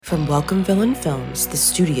From Welcome Villain Films, the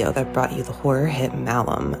studio that brought you the horror hit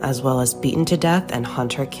Malum, as well as Beaten to Death and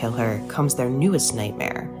Hunter Kill Her, comes their newest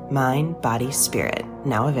nightmare, Mind, Body, Spirit,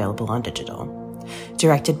 now available on digital.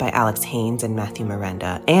 Directed by Alex Haynes and Matthew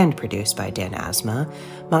Miranda, and produced by Dan Asma,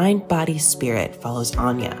 Mind, Body, Spirit follows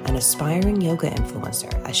Anya, an aspiring yoga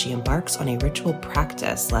influencer, as she embarks on a ritual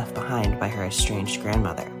practice left behind by her estranged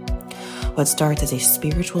grandmother. What starts as a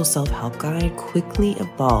spiritual self-help guide quickly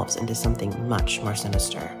evolves into something much more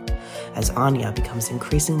sinister. As Anya becomes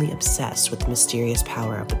increasingly obsessed with the mysterious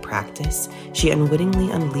power of the practice, she unwittingly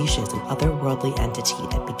unleashes an otherworldly entity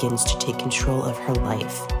that begins to take control of her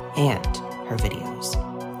life and her videos.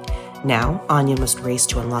 Now, Anya must race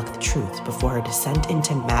to unlock the truth before her descent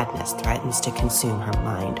into madness threatens to consume her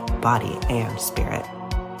mind, body, and spirit.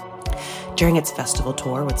 During its festival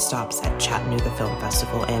tour with stops at Chattanooga Film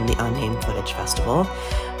Festival and the Unnamed Footage Festival,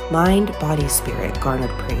 Mind, Body, Spirit garnered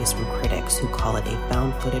praise from critics who call it a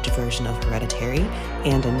found footage version of Hereditary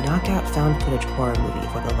and a knockout found footage horror movie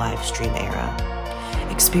for the live stream era.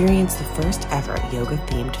 Experience the first ever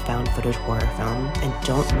yoga-themed found footage horror film, and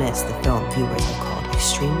don't miss the film viewers have called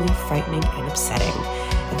extremely frightening and upsetting.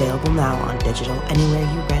 Available now on digital anywhere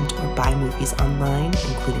you rent or buy movies online,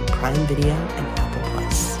 including Prime Video and Apple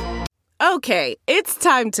Plus. Okay, it's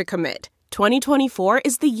time to commit. 2024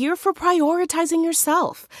 is the year for prioritizing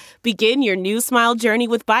yourself. Begin your new smile journey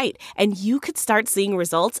with Byte, and you could start seeing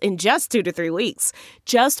results in just 2 to 3 weeks.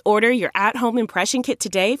 Just order your at-home impression kit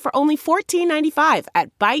today for only $14.95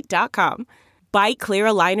 at Byte.com. Byte Clear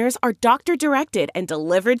aligners are doctor-directed and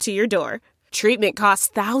delivered to your door. Treatment costs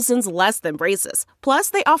thousands less than braces. Plus,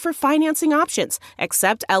 they offer financing options,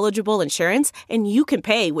 accept eligible insurance, and you can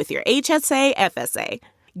pay with your HSA FSA.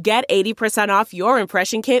 Get 80% off your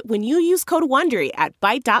impression kit when you use code WONDERY at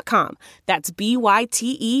Byte.com. That's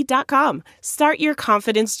BYTE.com. Start your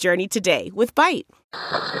confidence journey today with Byte.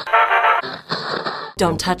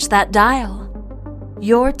 Don't touch that dial.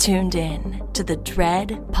 You're tuned in to the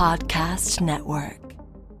Dread Podcast Network.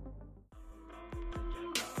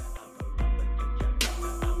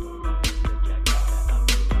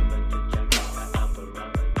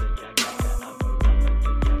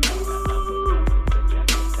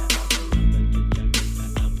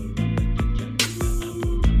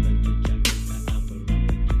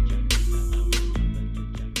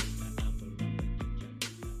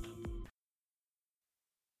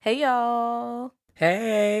 Hey, y'all.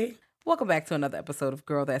 Hey. Welcome back to another episode of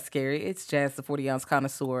Girl That's Scary. It's Jazz, the 40-ounce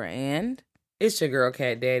connoisseur, and... It's your girl,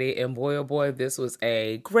 Cat Daddy, and boy, oh boy, this was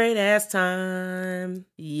a great-ass time.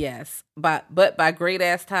 Yes, but by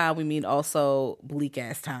great-ass time, we mean also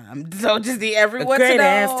bleak-ass time. So just need everyone to know.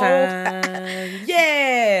 Great-ass time.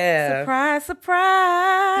 Yeah. Surprise,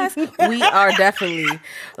 surprise. We are definitely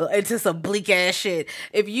into some bleak-ass shit.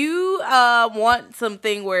 If you want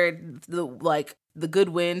something where the good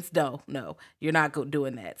wins, no, you're not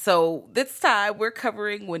doing that. So this time we're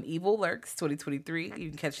covering When Evil Lurks 2023. You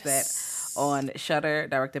can catch that on Shudder,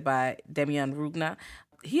 directed by Damian Rugna.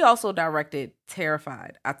 He also directed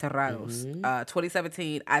Terrified, Aterrados,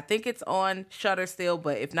 2017. I think it's on Shudder still,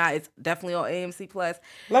 but if not, it's definitely on AMC Plus.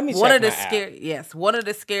 Let me check one of my the app. Yes, one of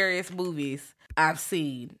the scariest movies I've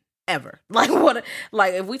seen ever. Like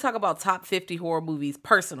if we talk about top 50 horror movies,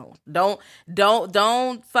 personal. Don't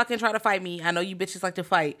fucking try to fight me. I know you bitches like to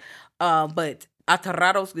fight. But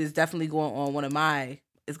Aterrados is definitely going on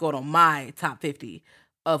my top 50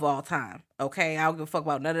 of all time. Okay? I don't give a fuck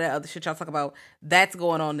about none of that other shit y'all talk about. That's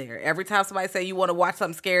going on there. Every time somebody say you want to watch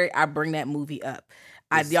something scary, I bring that movie up.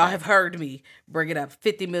 Y'all have heard me bring it up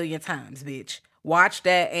 50 million times, bitch. Watch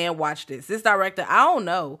that and watch this. This director, I don't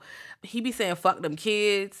know. He be saying fuck them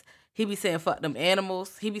kids. He be saying fuck them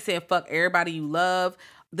animals. He be saying fuck everybody you love.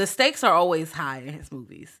 The stakes are always high in his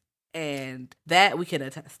movies. And that we can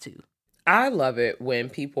attest to. I love it when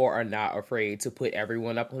people are not afraid to put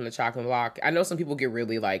everyone up on the chopping block. I know some people get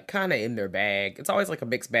really kind of in their bag. It's always like a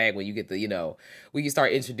mixed bag when you get when you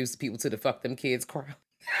start introducing people to the fuck them kids crowd.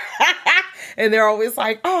 And they're always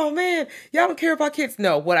like, oh man, y'all don't care about kids.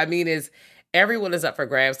 No, what I mean is everyone is up for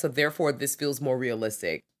grabs. So therefore this feels more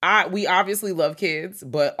realistic. We obviously love kids,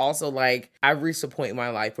 but also I've reached a point in my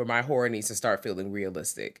life where my horror needs to start feeling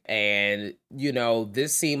realistic. And,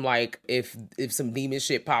 this seemed like if some demon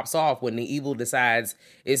shit pops off when the evil decides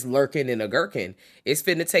it's lurking in a gherkin, it's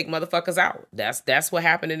finna take motherfuckers out. That's what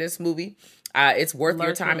happened in this movie. It's worth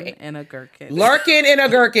your time. Lurking in a gherkin. Lurking in a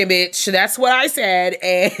gherkin, bitch. That's what I said.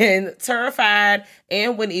 And Terrified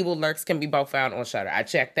and When Evil Lurks can be both found on Shudder. I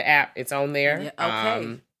checked the app. It's on there. Yeah,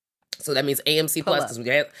 okay. So that means AMC Pull Plus,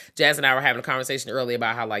 because Jazz and I were having a conversation earlier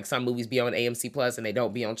about how like some movies be on AMC Plus and they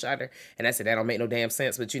don't be on Shudder, and I said that don't make no damn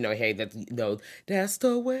sense. But hey, that's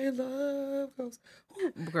the way love goes.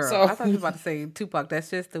 Girl, So, I thought you were about to say Tupac. That's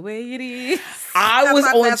just the way it is. I was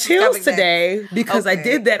on chills today because I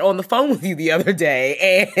did that on the phone with you the other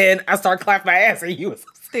day, and I started clapping my ass, and you was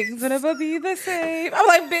things will never be the same. I'm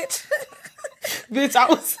like, bitch, bitch, I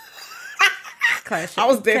was. I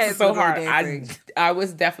was dancing so hard. Dancing. I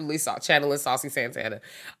was definitely channeling Saucy Santana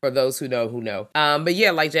for those who know. But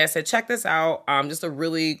yeah, like Jazz said, check this out. Just a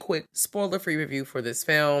really quick spoiler-free review for this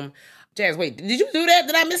film. Jazz, wait, did you do that?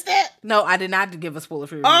 Did I miss that? No, I did not give a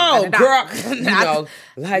spoiler-free review. Oh, girl.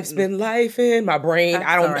 Life's been life in my brain. That's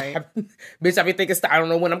I don't right. Bitch, I be thinking, I don't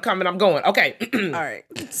know when I'm coming, I'm going. Okay. All right.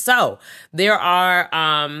 So, there are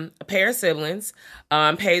a pair of siblings,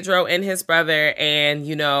 Pedro and his brother, and,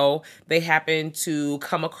 they happen to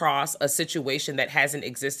come across a situation that hasn't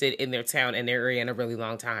existed in their town and their area in a really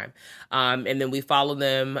long time. And then we follow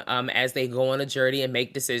them as they go on a journey and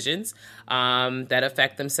make decisions that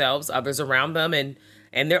affect themselves, others around them, and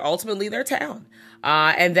they're ultimately their town.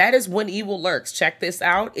 And that is When Evil Lurks. Check this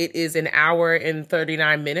out. It is an hour and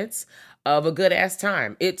 39 minutes of a good ass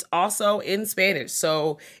time. It's also in Spanish.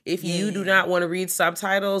 So if you do not want to read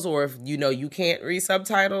subtitles, or if you can't read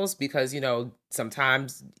subtitles because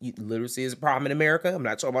sometimes literacy is a problem in America. I'm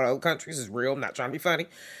not talking about other countries. It's real. I'm not trying to be funny.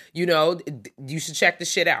 You should check the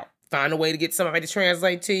shit out. Find a way to get somebody to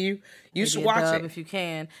translate to you. You should watch it if you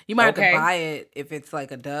can. You might have to buy it if it's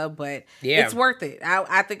like a dub, but it's worth it.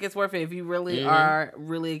 I think it's worth it if you really are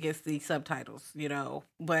really against the subtitles,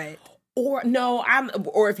 But or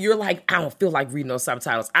if you're like, I don't feel like reading those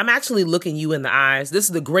subtitles. I'm actually looking you in the eyes. This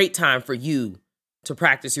is the great time for you to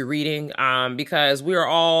practice your reading, because we are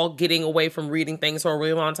all getting away from reading things for a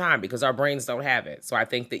really long time because our brains don't have it. So I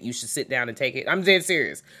think that you should sit down and take it. I'm dead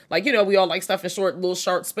serious. Like, we all like stuff in little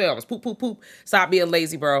short spells. Poop, poop, poop. Stop being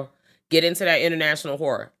lazy, bro. Get into that international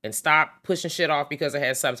horror and stop pushing shit off because it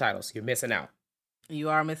has subtitles. You're missing out. You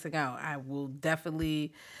are missing out. I will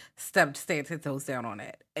definitely stand 10 toes down on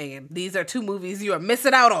that. And these are two movies you are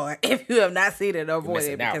missing out on if you have not seen it or avoid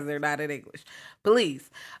it because they're not in English. Please.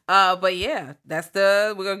 But yeah,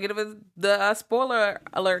 we're going to get the spoiler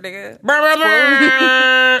alert, nigga.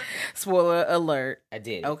 Spoiler alert. I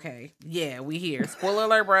did. Okay. Yeah, we here. Spoiler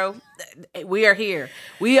alert, bro. We are here.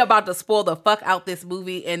 We about to spoil the fuck out this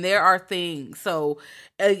movie, and there are things. So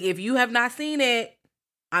if you have not seen it,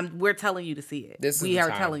 we're telling you to see it. We are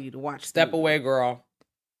telling you to watch. Step away, girl.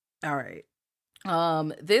 All right.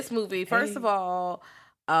 This movie, first of all,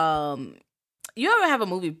 you ever have a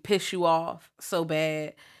movie piss you off so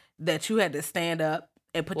bad that you had to stand up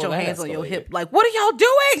and put your hands on your hip? Like, what are y'all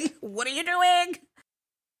doing? What are you doing?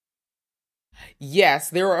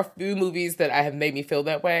 Yes, there are a few movies that have made me feel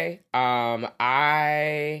that way.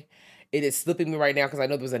 It is slipping me right now because I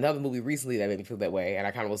know there was another movie recently that made me feel that way, and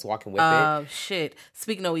I kind of was walking with it. Shit.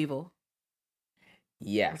 Speak No Evil.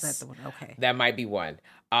 Yes. Is that the one? Okay. That might be one.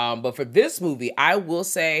 But for this movie, I will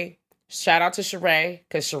say, shout out to Sheree,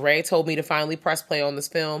 because Sheree told me to finally press play on this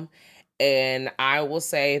film. And I will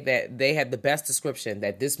say that they had the best description,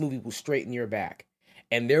 that this movie will straighten your back.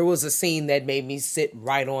 And there was a scene that made me sit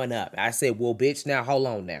right on up. I said, well, bitch, now, hold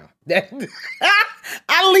on now.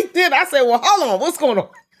 I leaked in. I said, well, hold on. What's going on?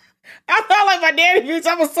 I felt like my daddy, bitch.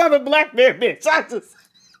 I'm a southern black man, bitch.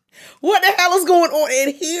 What the hell is going on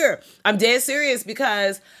in here? I'm dead serious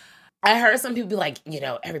because I heard some people be like,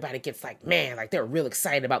 everybody gets like, man, like they're real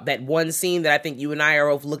excited about that one scene that I think you and I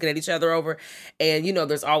are looking at each other over. And,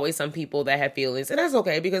 there's always some people that have feelings, and that's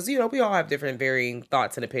okay because, we all have different varying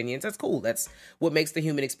thoughts and opinions. That's cool. That's what makes the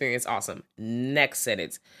human experience awesome. Next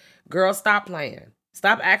sentence. Girl, stop playing.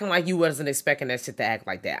 Stop acting like you wasn't expecting that shit to act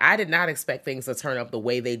like that. I did not expect things to turn up the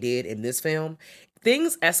way they did in this film.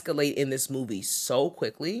 Things escalate in this movie so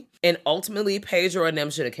quickly, and ultimately Pedro and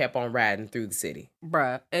them should have kept on riding through the city.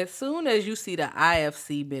 Bruh, as soon as you see the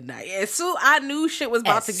IFC midnight, I knew shit was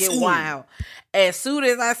about to get wild. As soon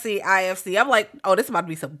as I see IFC, I'm like, oh, this about to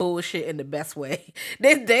be some bullshit in the best way.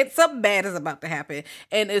 Something bad is about to happen.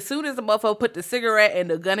 And as soon as the motherfucker put the cigarette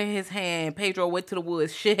and the gun in his hand, Pedro went to the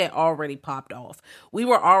woods, shit had already popped off. We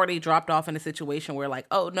were already dropped off in a situation where like,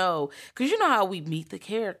 oh no, because you know how we meet the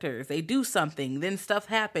characters. They do something, then stuff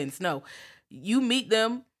happens. No, you meet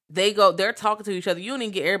them, they're talking to each other. You don't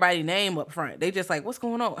even get everybody's name up front. They just like, what's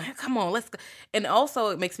going on? Come on, let's go. And also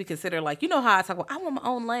it makes me consider, like, how I talk about, I want my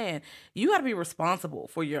own land. You got to be responsible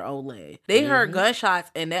for your own land. They heard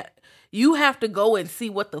gunshots and that you have to go and see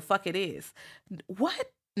what the fuck it is.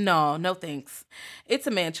 What? No thanks. It's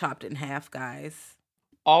a man chopped in half, guys.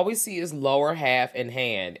 All we see is lower half and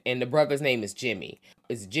hand, and the brother's name is Jimmy.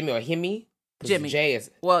 Is it Jimmy or Himmy? Jimmy. J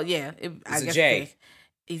is well, yeah. I it's a guess J.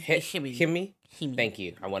 it's Himmy. Himmy. Himmy. Thank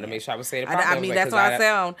you. I want to make sure I was saying it properly. I mean, that's how I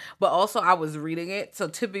sound. But also, I was reading it. So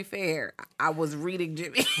to be fair, I was reading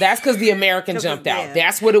Jimmy. That's because the American jumped out.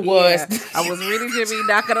 That's what it was. Yeah. I was reading Jimmy.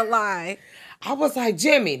 Not gonna lie. I was like,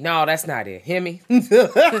 Jimmy. No, that's not it. Himmy.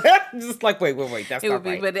 Just like, wait. That's not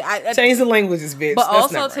right. But Change the languages, bitch. But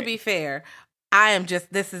that's also, to be fair,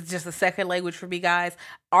 this is just a second language for me, guys.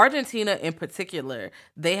 Argentina in particular,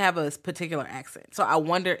 they have a particular accent. So I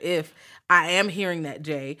wonder if I am hearing that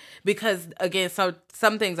J, because again, so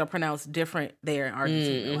some things are pronounced different there in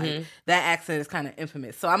Argentina. Like that accent is kind of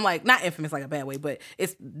infamous. So I'm like, not infamous like a bad way, but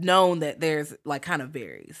it's known that there's like kind of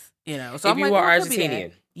varies, you know. So if you are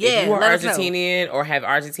Argentinian. Yeah, if you are Argentinian or have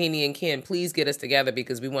Argentinian kin, please get us together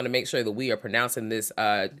because we want to make sure that we are pronouncing this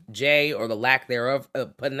J or the lack thereof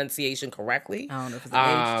pronunciation correctly. I don't know if it's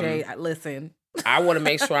HJ. Listen. I want to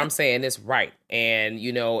make sure I'm saying this right. And,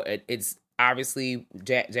 you know, it's obviously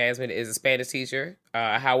Jasmine is a Spanish teacher.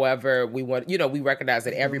 However, we recognize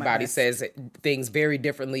that everybody says things very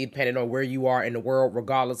differently depending on where you are in the world,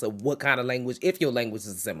 regardless of what kind of language, if your language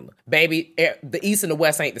is similar. Baby, the East and the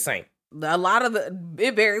West ain't the same. A lot of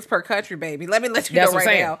it varies per country, baby. Let me let you know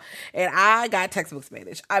right now. And I got textbook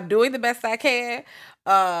Spanish. I'm doing the best I can.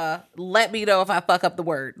 Let me know if I fuck up the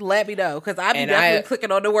word. Let me know, because I'm definitely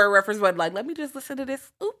clicking on the word reference button. Like, let me just listen to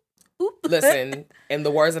this. Oop. Listen, and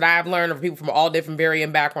the words that I've learned from people from all different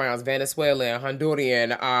varying backgrounds, Venezuelan,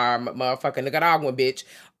 Honduran, motherfucking Nicaraguan, bitch.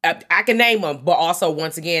 I can name them, but also,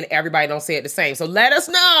 once again, everybody don't say it the same. So let us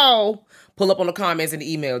know. Pull up on the comments and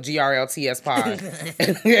the email, GRLTSpod.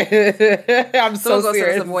 I'm so serious.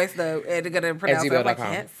 Send us a voice, though, and they're going to pronounce it. I'm like,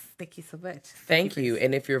 yes, thank you so much. Thank you.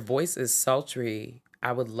 And if your voice is sultry,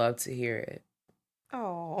 I would love to hear it.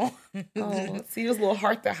 Oh, see those little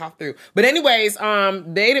heart that hop through. But anyways,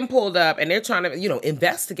 they done pulled up and they're trying to,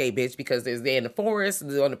 investigate, bitch, because they're in the forest,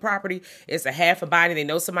 they're on the property. It's a half a body. They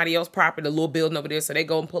know somebody else's property, the little building over there. So they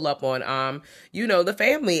go and pull up on, the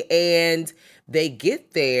family, and they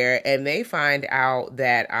get there and they find out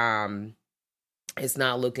that, it's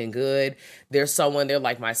not looking good. There's someone there,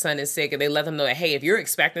 like, my son is sick, and they let them know that, hey, if you're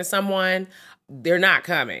expecting someone, they're not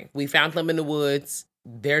coming. We found them in the woods.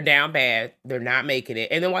 They're down bad. They're not making it.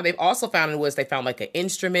 And then what they've also found in the woods, they found like an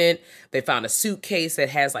instrument. They found a suitcase that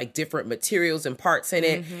has like different materials and parts in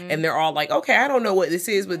it. Mm-hmm. And they're all like, okay, I don't know what this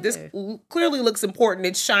is, but this clearly looks important.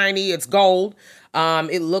 It's shiny. It's gold.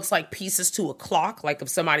 It looks like pieces to a clock. Like if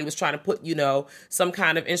somebody was trying to put, some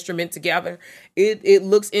kind of instrument together. It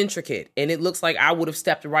looks intricate. And it looks like I would have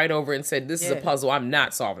stepped right over and said, this is a puzzle I'm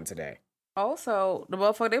not solving today. Also, the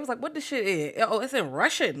motherfucker, they was like, what the shit is? Oh, it's in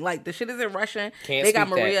Russian. Like, the shit is in Russian. They got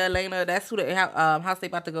Maria Elena. That's who the house they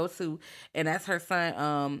about to go to. And that's her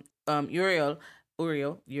son, Uriel.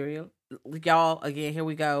 Y'all, again, here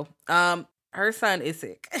we go. Her son is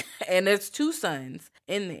sick. And there's two sons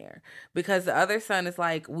in there. Because the other son is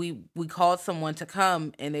like, we called someone to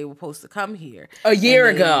come, and they were supposed to come here. A year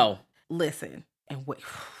ago. Listen, and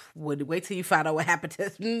wait till you find out what happened to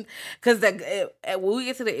him. Because when we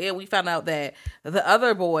get to the end, we found out that the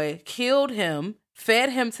other boy killed him, fed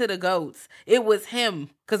him to the goats. It was him,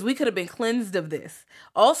 because we could have been cleansed of this.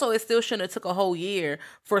 Also, it still shouldn't have took a whole year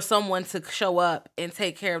for someone to show up and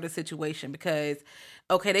take care of the situation, because,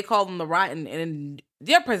 okay, they call them the rotten, and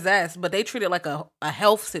they're possessed, but they treat it like a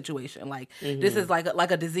health situation. Like, this is like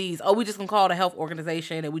a disease. Oh, we just gonna call it a health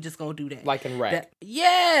organization, and we just gonna do that. Like in Wreck.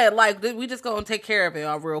 Like, we just gonna take care of it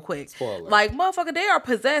real quick. Spoiler. Like, motherfucker, they are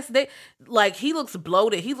possessed. He looks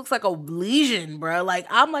bloated. He looks like a lesion, bro. Like,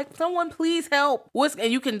 I'm like, someone please help.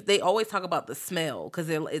 They always talk about the smell, because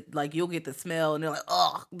like, you'll get the smell, and they're like,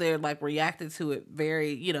 ugh. They're like reacted to it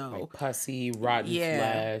very, like pussy, rotten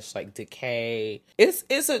flesh, like decay.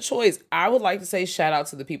 It's a choice. I would like to say shout out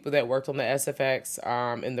to the people that worked on the SFX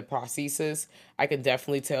and the prosthesis. I can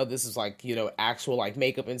definitely tell this is like, actual like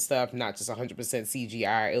makeup and stuff, not just 100%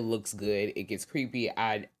 CGI. It looks good. It gets creepy.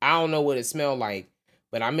 I don't know what it smelled like,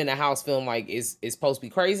 but I'm in a house feeling like it's supposed to be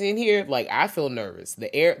crazy in here. Like, I feel nervous.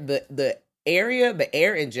 The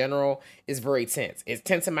air in general is very tense. It's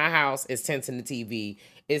tense in my house. It's tense in the TV.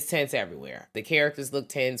 It's tense everywhere. The characters look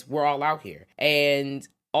tense. We're all out here. And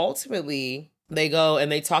ultimately, They go and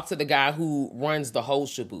they talk to the guy who runs the whole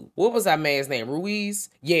shaboot. What was that man's name? Ruiz?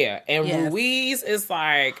 Yeah. And yes. Ruiz is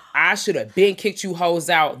like, I should have been kicked you hoes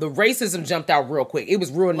out. The racism jumped out real quick. It was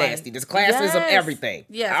real nasty. This classism, everything.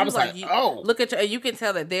 Yeah. I was like, look at you. And you can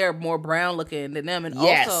tell that they're more brown looking than them. And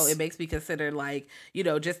also it makes me consider like, you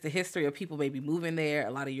know, just the history of people maybe moving there,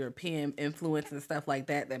 a lot of European influence and stuff like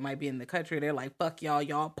that might be in the country. They're like, fuck y'all.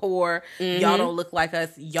 Y'all poor. Mm-hmm. Y'all don't look like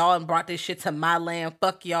us. Y'all brought this shit to my land.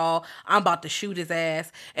 Fuck y'all. I'm about to shoot his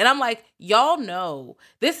ass. And I'm like, y'all know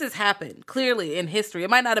this has happened clearly in history. It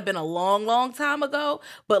might not have been a long, long time ago,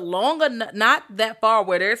 but not that far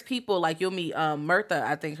where there's people like you'll meet Mirtha,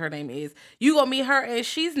 I think her name is. You gonna meet her and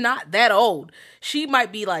she's not that old. She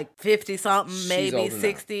might be like 50 something, maybe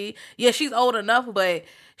 60. Enough. Yeah, she's old enough, but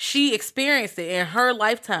she experienced it in her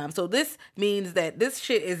lifetime. So this means that this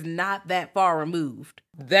shit is not that far removed.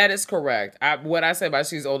 That is correct. What I said about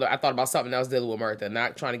she's older, I thought about something else dealing with Mirtha,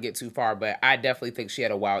 not trying to get too far, but I definitely think she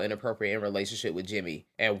had a wild, inappropriate relationship with Jimmy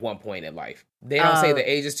at one point in life. They don't say the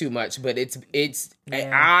age is too much, but it's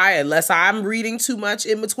unless I'm reading too much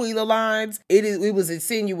in between the lines, it was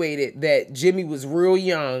insinuated that Jimmy was real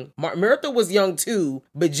young. Mirtha was young too,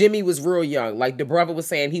 but Jimmy was real young. Like the brother was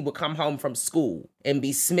saying, he would come home from school and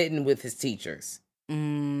be smitten with his teachers.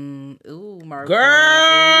 Martha.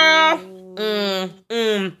 Girl.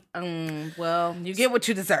 Well, you get what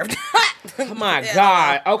you deserved. Oh my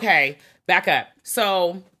God. Okay, back up.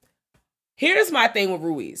 So here's my thing with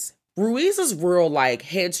Ruiz. Ruiz is real like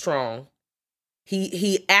headstrong.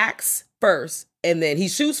 He acts first and then he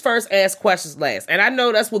shoots first, asks questions last. And I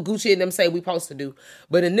know that's what Gucci and them say we supposed to do.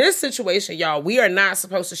 But in this situation, y'all, we are not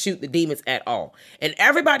supposed to shoot the demons at all. And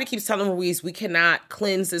everybody keeps telling Ruiz, we cannot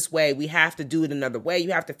cleanse this way. We have to do it another way.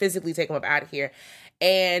 You have to physically take them up out of here.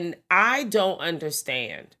 And I don't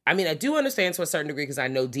understand. I mean, I do understand to a certain degree because I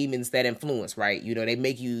know demons that influence, right? You know, they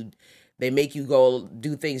make you go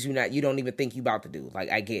do things you don't even think you about to do. Like,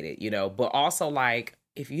 I get it, you know. But also, like,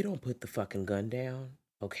 if you don't put the fucking gun down,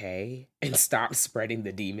 okay, and stop spreading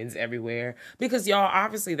the demons everywhere. Because, y'all,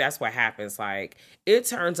 obviously that's what happens. Like, it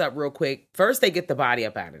turns up real quick. First, they get the body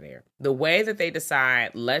up out of there. The way that they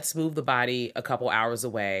decide, let's move the body a couple hours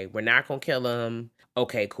away. We're not going to kill him.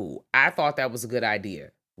 Okay, cool. I thought that was a good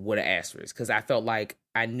idea with an asterisk because I felt like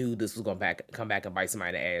I knew this was going to come back and bite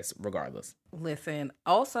somebody in the ass regardless. Listen,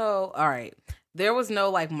 also, all right, there was no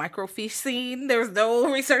like microfiche scene. There was no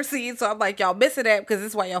research scene. So I'm like, y'all missing that because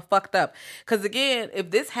this is why y'all fucked up. Because again, if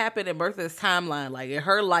this happened in Mirtha's timeline, like in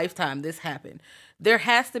her lifetime, this happened. There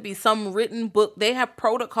has to be some written book. They have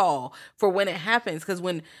protocol for when it happens. Because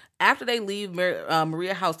after they leave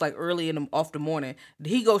Maria's house, like early off the morning,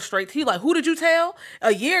 he goes straight to, he like, who did you tell?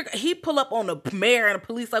 He pull up on the mayor and the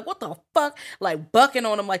police like, what the fuck? Like bucking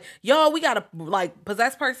on him like, y'all, we got a like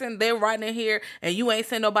possessed person. They're riding in here and you ain't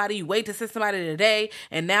send nobody. You wait to send somebody today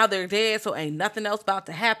and now they're dead. So ain't nothing else about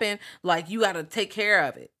to happen. Like you got to take care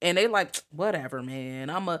of it. And they like, whatever,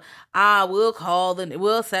 man.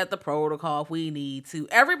 We'll set the protocol if we need to.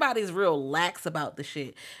 Everybody's real lax about the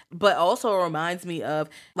shit. But also it reminds me of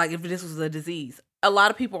like if this was a disease. A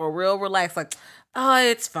lot of people are real relaxed, like, oh,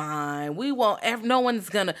 it's fine. We won't, no one is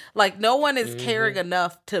caring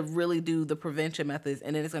enough to really do the prevention methods,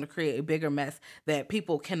 and then it's going to create a bigger mess that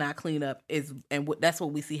people cannot clean up, that's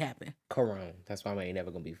what we see happen. Corona. That's why I ain't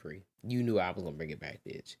never going to be free. You knew I was going to bring it back,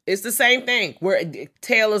 bitch. It's the same thing. We're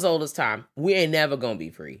tale as old as time. We ain't never going to be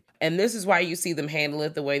free. And this is why you see them handle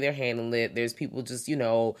it the way they're handling it. There's people just,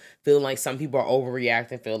 feeling like some people are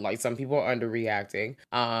overreacting, feel like some people are underreacting.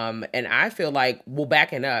 And I feel like, well,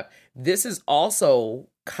 backing up, this is also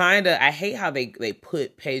kind of, I hate how they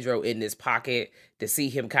put Pedro in this pocket to see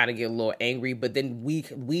him kind of get a little angry. But then we,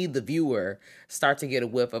 the viewer, start to get a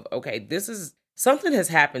whiff of, okay, something has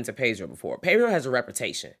happened to Pedro before. Pedro has a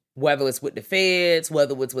reputation, whether it's with the feds,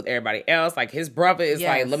 whether it's with everybody else. Like his brother is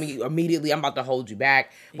like, I'm about to hold you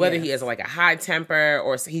back. Whether he has like a high temper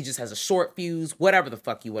or he just has a short fuse, whatever the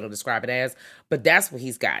fuck you want to describe it as. But that's what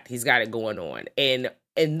he's got. He's got it going on. And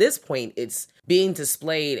in this point, it's being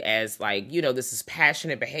displayed as like, this is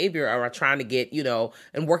passionate behavior or trying to get,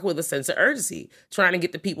 and working with a sense of urgency, trying to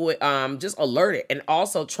get the people just alerted and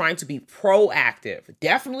also trying to be proactive,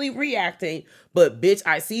 definitely reacting. But bitch,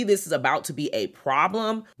 I see this is about to be a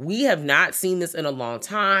problem. We have not seen this in a long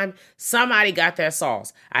time. Somebody got their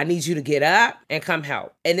sauce. I need you to get up and come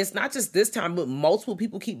help. And it's not just this time, but multiple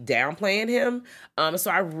people keep downplaying him.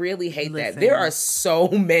 So I really hate that. There are so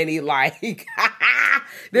many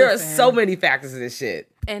there are so many factors in this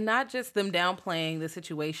shit. And not just them downplaying the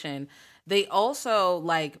situation. They also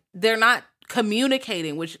they're not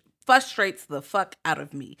communicating, which frustrates the fuck out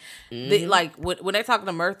of me. Like when they talking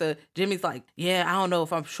to Mirtha, Jimmy's like, yeah, I don't know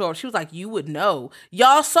if I'm sure. She was like, you would know.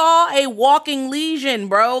 Y'all saw a walking lesion,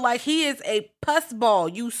 bro. Like, he is a pus ball.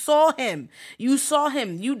 You saw him.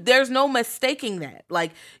 There's no mistaking that.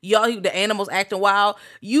 Like, y'all, the animals acting wild.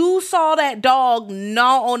 You saw that dog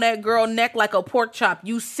gnaw on that girl neck like a pork chop.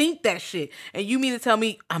 You seen that shit. And you mean to tell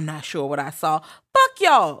me I'm not sure what I saw? Fuck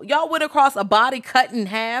y'all. Y'all went across a body cut in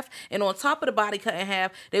half. And on top of the body cut in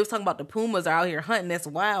half, they was talking about the pumas are out here hunting. That's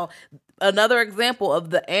wild. Another example of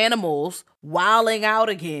the animals wilding out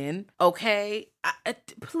again. Okay?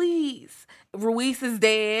 Please. Ruiz is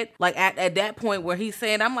dead. Like, at that point where he's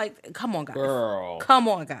saying, I'm like, come on, guys. Girl. Come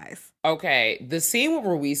on, guys. Okay, the scene with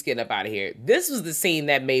Ruiz getting up out of here, this was the scene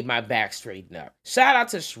that made my back straighten up. Shout out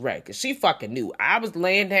to Shrek, because she fucking knew. I was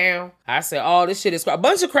laying down. I said, oh, this shit is... A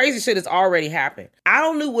bunch of crazy shit has already happened. I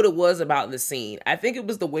don't know what it was about the scene. I think it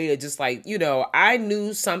was the way it just like, you know, I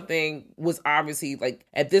knew something was obviously, like,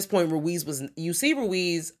 at this point, Ruiz was... You see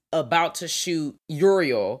Ruiz about to shoot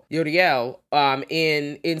Uriel,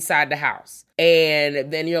 inside the house.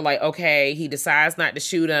 And then you're like, okay, he decides not to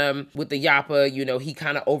shoot him with the yappa. You know, he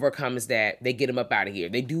kind of overcomes that. They get him up out of here.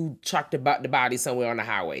 They do chuck the body somewhere on the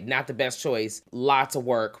highway. Not the best choice. Lots of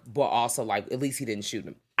work, but also, like, at least he didn't shoot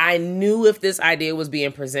him. I knew if this idea was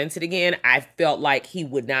being presented again, I felt like he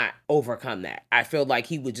would not overcome that. I felt like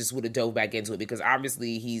he would have dove back into it because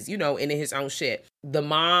obviously he's, you know, into his own shit. The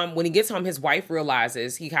mom, when he gets home, his wife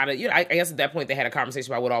realizes he kind of, you know, I guess at that point they had a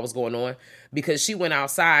conversation about what all was going on because she went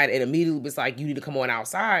outside and immediately was like, you need to come on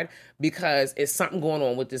outside because it's something going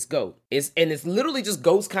on with this goat. It's literally just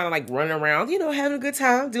goats kind of like running around, you know, having a good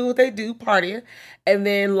time, doing what they do, partying. And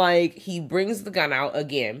then like he brings the gun out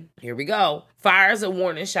again. Here we go. Fires a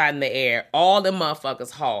warning shot in the air. All the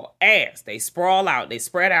motherfuckers haul ass. They sprawl out. They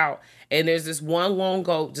spread out. And there's this one lone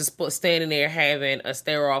goat just standing there having a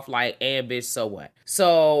stare off like, and bitch, so what?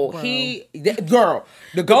 So the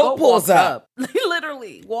goat pulls up. He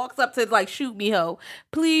literally walks up to like, shoot me, ho.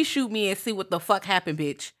 Please shoot me and see what the fuck happened,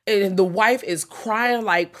 bitch. And the wife is crying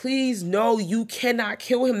like, please, no, you cannot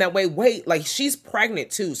kill him that way. Wait, like she's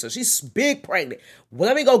pregnant too. So she's big pregnant. Well,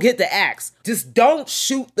 let me go get the axe. Just don't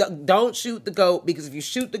shoot the goat because if you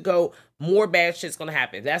shoot the goat, more bad shit's gonna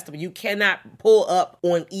happen. You cannot pull up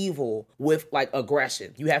on evil with like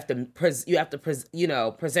aggression. You have to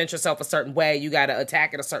present yourself a certain way. You got to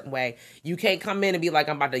attack it a certain way. You can't come in and be like,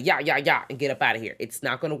 I'm about to yah and get up out of here. It's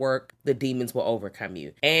not gonna work. The demons will overcome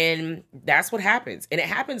you, and that's what happens. And it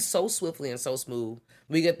happens so swiftly and so smooth.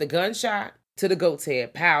 We get the gunshot to the goat's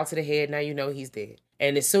head, pow to the head. Now you know he's dead.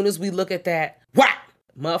 And as soon as we look at that, wow,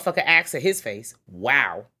 motherfucker axe at his face.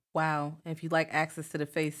 Wow. Wow. If you like access to the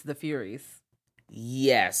face, the Furies.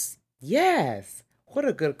 Yes. What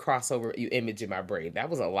a good crossover image in my brain. That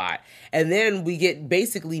was a lot. And then we get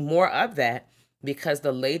basically more of that because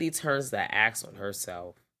the lady turns the axe on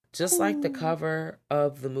herself. Just like the cover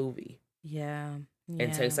of the movie. Yeah.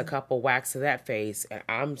 And takes a couple whacks to that face. And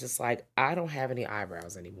I'm just like, I don't have any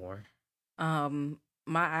eyebrows anymore. My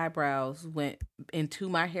eyebrows went into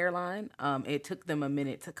my hairline. It took them a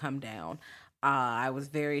minute to come down. I was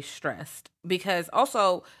very stressed because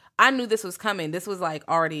also I knew this was coming. This was like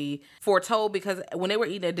already foretold because when they were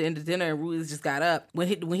eating at the end of dinner and Ruiz just got up, when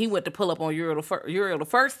he went to pull up on Uriel the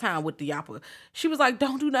first time with the yappa, she was like,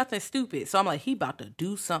 don't do nothing stupid. So I'm like, he about to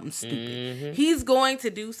do something stupid. Mm-hmm. He's going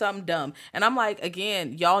to do something dumb. And I'm like,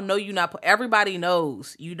 again, y'all know everybody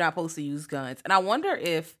knows you're not supposed to use guns. And I wonder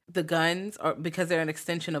if the guns are, because they're an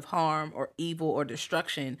extension of harm or evil or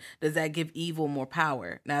destruction, does that give evil more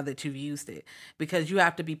power now that you've used it? Because you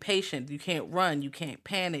have to be patient. You can't run. You can't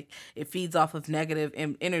panic. It feeds off of negative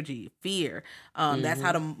energy, fear. That's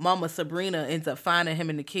how the mama Sabrina ends up finding him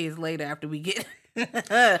and the kids later after we get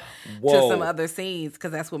to some other scenes,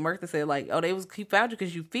 because that's what Mirtha said, like, oh, he found you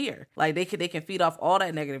because you fear. Like they can feed off all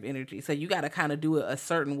that negative energy. So you got to kind of do it a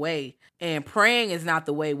certain way. And praying is not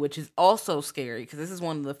the way, which is also scary because this is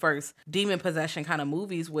one of the first demon possession kind of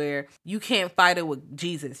movies where you can't fight it with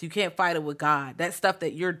Jesus. You can't fight it with God. That stuff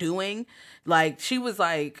that you're doing, like she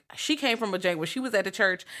came from a jank where she was at the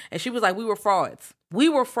church and she was like, we were frauds. We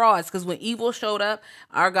were frauds because when evil showed up,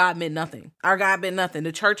 our God meant nothing. Our God meant nothing.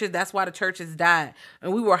 That's why the churches died.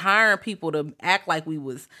 And we were hiring people to act like we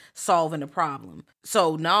was solving the problem.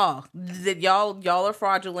 So, y'all are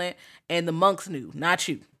fraudulent and the monks knew, not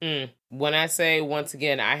you. When I say, once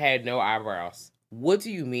again, I had no eyebrows. what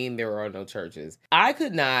do you mean there are no churches? I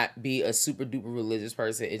could not be a super duper religious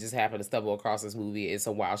person and just happen to stumble across this movie and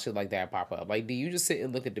some wild shit like that pop up. Like, do you just sit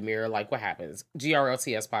and look at the mirror? Like, what happens?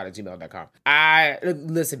 grltspod@gmail.com.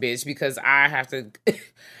 Listen, bitch, because I have to,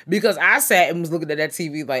 because I sat and was looking at that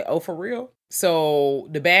TV like, oh, for real? So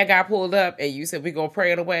the bad guy pulled up and you said, we gonna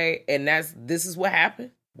pray it away. And this is what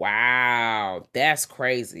happened? Wow. That's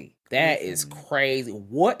crazy. That is crazy.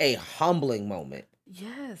 What a humbling moment.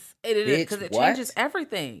 Yes, it is, because it changes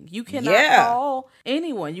everything. You cannot call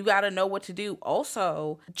anyone. You got to know what to do.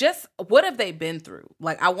 Also, just what have they been through?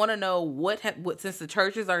 Like, I want to know what since the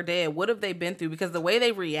churches are dead, what have they been through? Because the way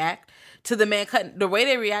they react to the man cutting, the way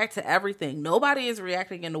they react to everything, nobody is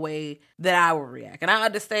reacting in the way that I would react. And I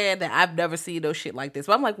understand that I've never seen no shit like this.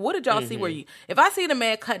 But I'm like, what did y'all see where if I see the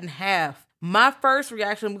man cut in half, my first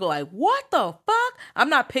reaction would go like, what the fuck? I'm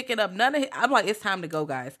not picking up none of it. I'm like, it's time to go,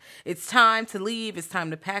 guys. It's time to leave. It's time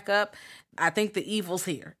to pack up. I think the evil's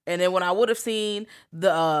here. And then when I would have seen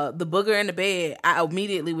the booger in the bed, I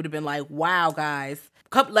immediately would have been like, wow, guys,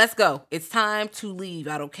 come, let's go. It's time to leave.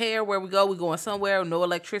 I don't care where we go. We're going somewhere, no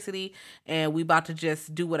electricity, and we about to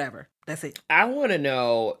just do whatever. That's it. I want to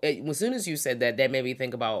know, as soon as you said that made me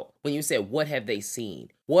think about when you said, what have they seen?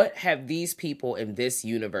 What have these people in this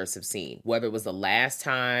universe have seen? Whether it was the last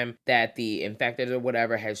time that the infected or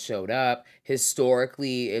whatever has showed up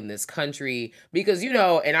historically in this country. Because,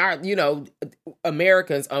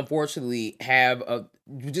 Americans, unfortunately, have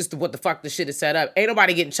just what the fuck the shit is set up. Ain't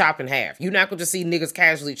nobody getting chopped in half. You're not going to see niggas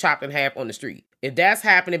casually chopped in half on the street. If that's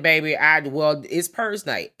happening, baby, it's purge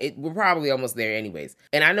night. We're probably almost there anyways.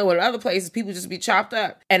 And I know in other places, people just be chopped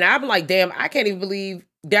up. And I'm like, damn, I can't even believe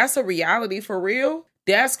that's a reality for real.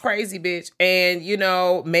 That's crazy, bitch. And,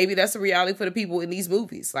 maybe that's a reality for the people in these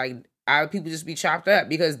movies. Like, people just be chopped up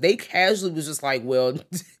because they casually was just like, well,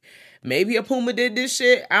 maybe a puma did this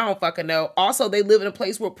shit. I don't fucking know. Also, they live in a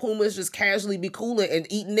place where pumas just casually be cooling and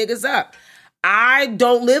eating niggas up. I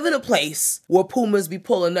don't live in a place where pumas be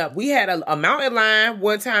pulling up. We had a mountain lion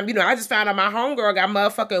one time. I just found out my homegirl got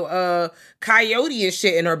motherfucking coyote and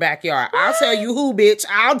shit in her backyard. What? I'll tell you who, bitch.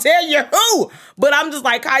 I'll tell you who. But I'm just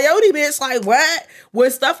like, coyote, bitch. Like, what?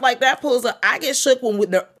 When stuff like that pulls up, I get shook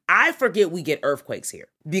I forget we get earthquakes here.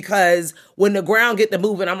 Because when the ground get to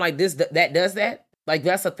moving, I'm like, that does that? Like,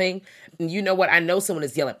 that's a thing. And you know what? I know someone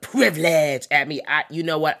is yelling privilege at me. You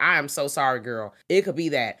know what? I am so sorry, girl. It could be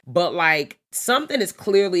that. But like, something has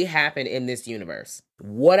clearly happened in this universe.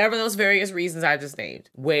 Whatever those various reasons I just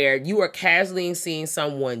named, where you are casually seeing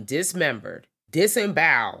someone dismembered,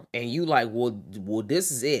 disemboweled, and you like, well,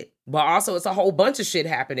 this is it. But also, it's a whole bunch of shit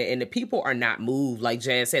happening, and the people are not moved. Like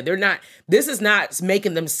Jan said, this is not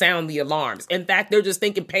making them sound the alarms. In fact, they're just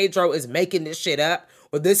thinking Pedro is making this shit up,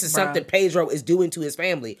 or this is something Pedro is doing to his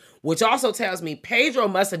family, which also tells me Pedro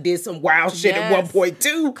must have did some wild shit at one point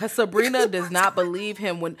too. Because Sabrina does not believe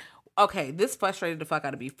him when... Okay, this frustrated the fuck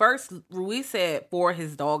out of me. First, Ruiz said 4 of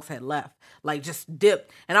his dogs had left, like just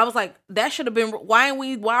dipped, and I was like, that should have been. Why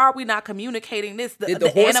are we not communicating this? Did the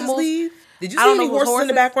horses animals leave? Did you see any horses in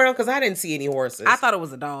the background? Because I didn't see any horses. I thought it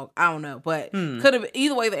was a dog. I don't know, but could have.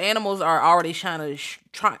 Either way, the animals are already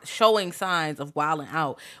showing signs of wilding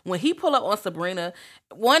out. When he pull up on Sabrina,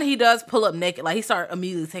 he does pull up naked. Like, he started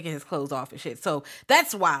immediately taking his clothes off and shit. So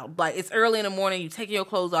that's wild. Like, it's early in the morning. You taking your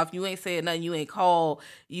clothes off. You ain't saying nothing. You ain't called.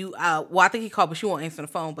 I think he called, but she won't answer the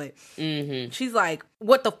phone. But she's like,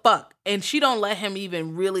 what the fuck? And she don't let him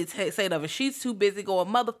even really say that. She's too busy going,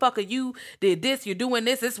 motherfucker, you did this. You're doing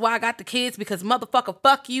this. This is why I got the kids, because motherfucker,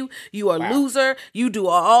 fuck you. You are a loser. You do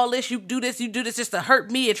all this. You do this just to hurt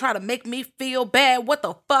me and try to make me feel bad. What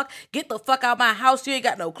the fuck? Get the fuck out of my house. You ain't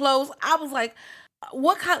got no clothes. I was like,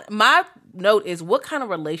 my note is, what kind of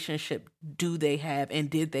relationship do they have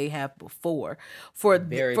and did they have before for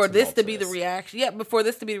this to be the reaction? Yeah, before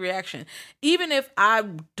this to be the reaction. Even if I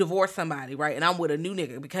divorce somebody, right, and I'm with a new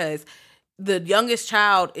nigga, because the youngest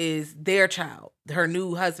child is their child, her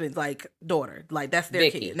new husband's like daughter, like that's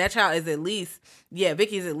their kid, and that child is at least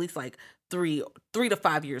Vicky's at least like 3 to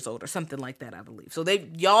 5 years old or something like that, I believe. So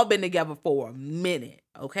y'all been together for a minute,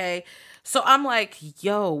 okay? So I'm like,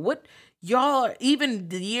 yo, what? Y'all, even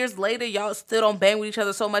the years later, y'all still don't bang with each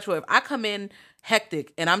other so much. Where if I come in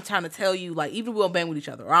hectic and I'm trying to tell you, like, even if we don't bang with each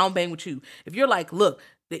other, or I don't bang with you, if you're like, look,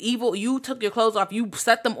 the evil, you took your clothes off, you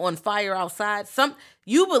set them on fire outside,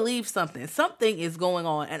 you believe something is going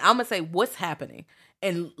on, and I'm gonna say, what's happening?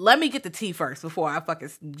 And let me get the tea first before I fucking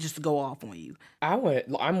just go off on you.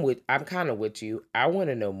 I'm kind of with you. I want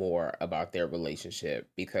to know more about their relationship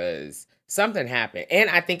because something happened. And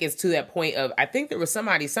I think it's to that point of, I think there was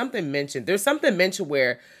something mentioned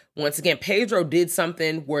where, once again, Pedro did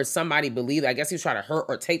something where somebody believed, I guess he was trying to hurt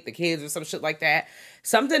or take the kids or some shit like that.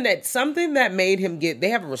 Something that made him they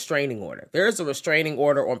have a restraining order. There is a restraining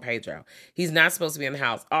order on Pedro. He's not supposed to be in the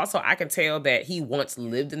house. Also, I can tell that he once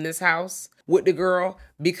lived in this house with the girl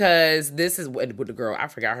because this is with the girl. I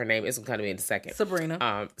forgot her name. It's going to come to me in a second.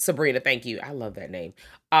 Sabrina, thank you. I love that name.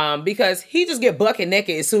 Because he just get bucket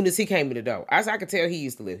naked as soon as he came in the door. I could tell he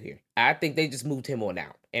used to live here. I think they just moved him on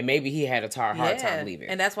out. And maybe he had a hard time leaving.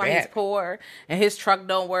 And that's why he's poor and his truck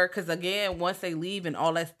don't work. Because again, once they leave and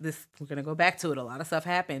all that, we're going to go back to it. A lot of stuff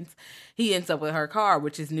happens. He ends up with her car,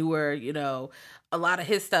 which is newer, a lot of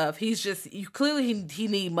his stuff. He's just, clearly he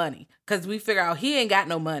need money. Because we figure out he ain't got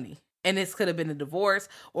no money. And this could have been a divorce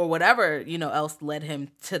or whatever, else led him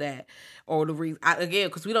to that. Or the reason, again,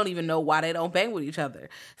 because we don't even know why they don't bang with each other.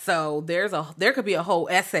 So there could be a whole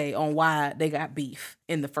essay on why they got beef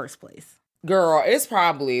in the first place. Girl, it's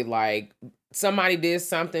probably like somebody did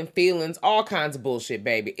something, feelings, all kinds of bullshit,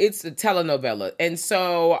 baby. It's a telenovela. And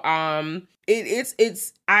so I'm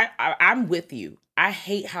with you. I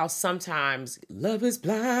hate how sometimes love is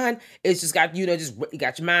blind. It's just got, you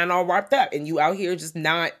got your mind all wrapped up and you out here just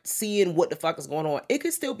not seeing what the fuck is going on. It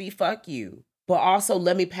could still be fuck you, but also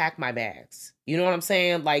let me pack my bags. You know what I'm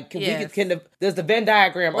saying? Like, there's the Venn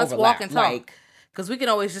diagram Let's overlap. Walk and talk. Because we can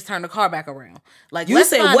always just turn the car back around. Like, you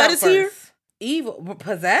said what is here? Evil,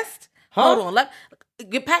 possessed? Huh? Hold on,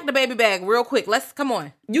 pack the baby bag real quick. Come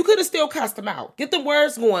on. You could have still cussed them out. Get the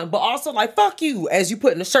words going, but also like, fuck you, as you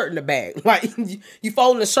putting the shirt in the bag. Like, you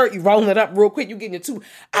folding the shirt, you rolling it up real quick, you getting your two.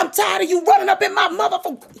 I'm tired of you running up in my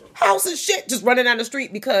motherfucking house and shit, just running down the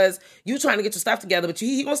street because you trying to get your stuff together, but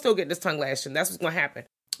he gonna still get this tongue lashing. That's what's gonna happen.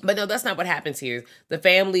 But no, that's not what happens here. The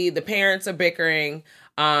parents are bickering.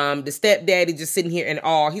 The stepdaddy just sitting here in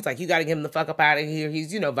awe. He's like, you got to get him the fuck up out of here.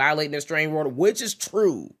 He's, violating the restraining order, which is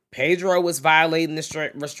true. Pedro was violating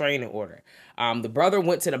the restraining order. The brother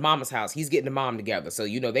went to the mama's house. He's getting the mom together. So,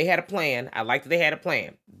 they had a plan. I like that they had a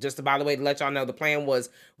plan. Just to, by the way, to let y'all know, the plan was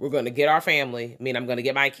we're going to get our family. I'm going to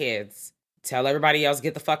get my kids. Tell everybody else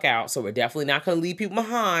get the fuck out. So we're definitely not going to leave people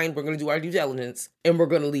behind. We're going to do our due diligence and we're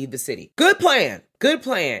going to leave the city. Good plan. Good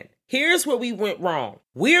plan. Here's where we went wrong.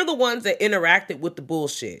 We're the ones that interacted with the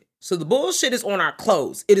bullshit. So the bullshit is on our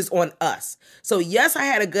clothes. It is on us. So yes, I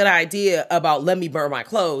had a good idea about let me burn my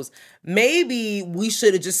clothes. Maybe we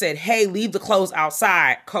should have just said, hey, leave the clothes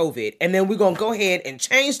outside, COVID. And then we're going to go ahead and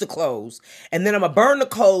change the clothes. And then I'm going to burn the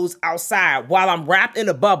clothes outside while I'm wrapped in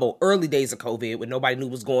a bubble. Early days of COVID when nobody knew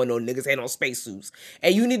what was going on. Niggas had on spacesuits.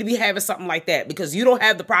 And you need to be having something like that because you don't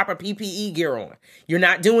have the proper PPE gear on. You're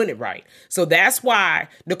not doing it right. So that's why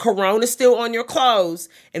the corona is still on your clothes.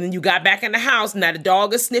 And then you got back in the house. Now the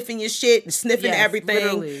dog is sniffing your shit and sniffing everything.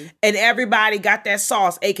 Literally. And everybody got that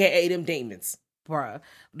sauce, aka them demons. Bruh,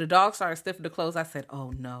 the dog started sniffing the clothes. I said,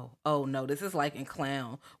 oh no, this is like in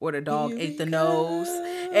Clown where the dog ate the nose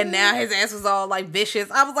and now his ass was all like vicious.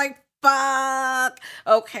 I was like, fuck.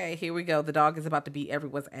 Okay, here we go. The dog is about to beat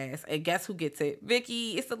everyone's ass. And guess who gets it?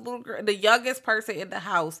 Vicky. It's the little girl, the youngest person in the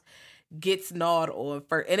house gets gnawed on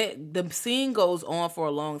first. And the scene goes on for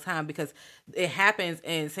a long time because it happens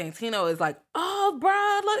and Santino is like, oh,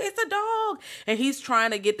 bruh, look, it's a dog. And he's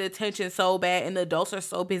trying to get the attention so bad and the adults are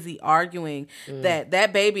so busy arguing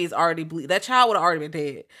that baby is already that child would have already been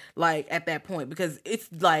dead, like, at that point. Because it's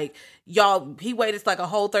like, y'all, he waited like a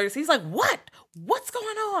whole 30. He's like, what's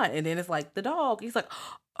going on? And then it's like, the dog. He's like,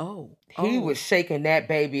 He was shaking that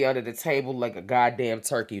baby under the table like a goddamn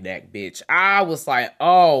turkey neck, bitch. I was like,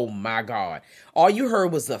 oh my God. All you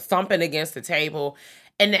heard was the thumping against the table.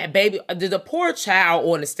 And that baby, the poor child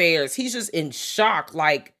on the stairs, he's just in shock.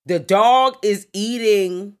 Like, the dog is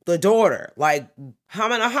eating the daughter. Like,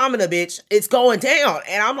 hamina, bitch. It's going down.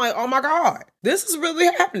 And I'm like, oh my God, this is really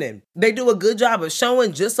happening. They do a good job of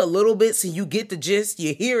showing just a little bit so you get the gist.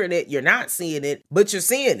 You're hearing it. You're not seeing it, but you're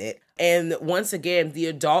seeing it. And once again, the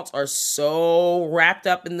adults are so wrapped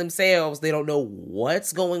up in themselves, they don't know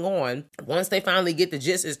what's going on. Once they finally get the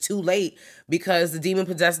gist, it's too late because the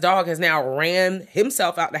demon-possessed dog has now ran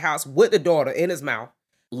himself out the house with the daughter in his mouth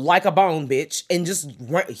like a bone, bitch, and just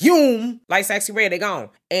like Sexy Red, they gone.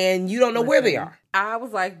 And you don't know where they are. I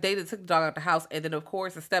was like, they took the dog out the house, and then, of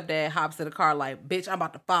course, the stepdad hops in the car like, bitch, I'm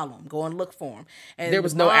about to follow him, go and look for him. And there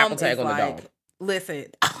was no Apple tag on the dog. Listen,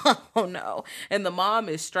 oh no. And the mom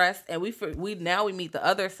is stressed, and we now we meet the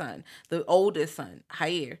other son, the oldest son,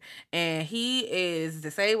 Jair, and he is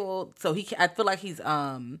disabled. So I feel like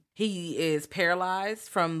he is paralyzed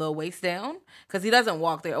from the waist down because he doesn't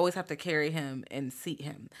walk. They always have to carry him and seat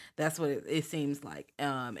him. That's what it seems like.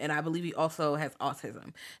 And I believe he also has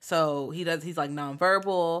autism. So he's like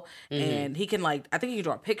nonverbal, and he can I think he can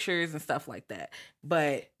draw pictures and stuff like that.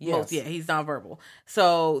 But he's nonverbal.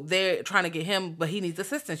 So they're trying to get him, but he needs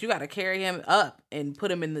assistance. You got to carry him up and put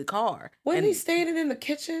him in the car. Wasn't he standing in the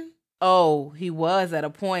kitchen? Oh, he was at a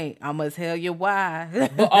point. I must tell you why.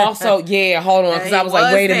 But also, hold on, because I was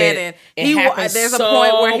like, wait a minute. There's a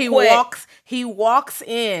point where he walks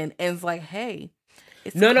in and is like, hey.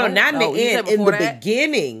 No, not in the end. In the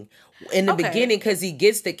beginning. In the beginning, because he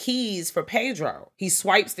gets the keys for Pedro. He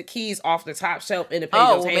swipes the keys off the top shelf in the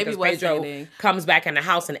Pedro's hand because Pedro comes back in the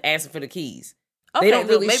house and asks for the keys. Okay, they don't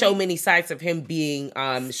really show many sights of him being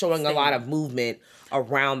showing a lot of movement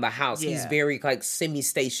around the house. Yeah. He's very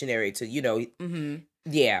semi-stationary to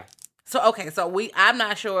yeah. So I'm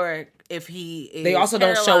not sure if he is They also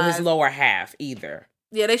paralyzed. Don't show his lower half either.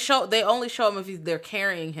 Yeah, they only show him if they're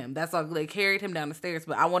carrying him. That's all. They carried him down the stairs,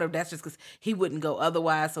 but I wonder if that's just because he wouldn't go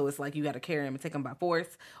otherwise. So it's like you got to carry him and take him by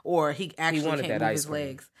force, or he actually can't move his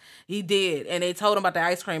legs. He did, and they told him about the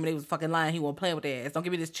ice cream, and they was fucking lying. He wasn't playing with their ass. Don't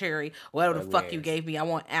give me this cherry, whatever the fuck you gave me. I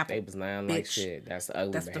want apple. They was lying like shit. That's the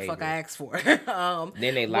ugly behavior. That's the fuck I asked for.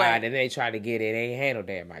 Then they lied, and then they tried to get it. They ain't handle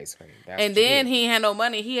damn ice cream. And then he had no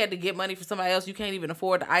money. He had to get money for somebody else. You can't even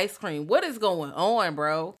afford the ice cream. What is going on,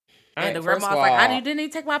 bro? And the grandma was like, I didn't even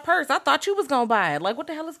take my purse. I thought you was going to buy it. Like, what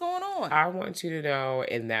the hell is going on? I want you to know,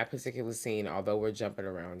 in that particular scene, although we're jumping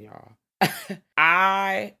around, y'all,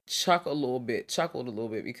 I chuckled a little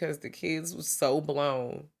bit because the kids was so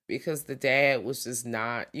blown. Because the dad was just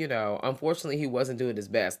not, unfortunately, he wasn't doing his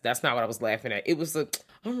best. That's not what I was laughing at. It was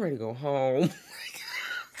I'm ready to go home.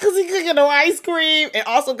 Because he couldn't get no ice cream. And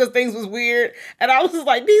also because things was weird. And I was just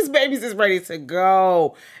like, these babies is ready to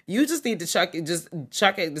go. You just need to chuck it. Just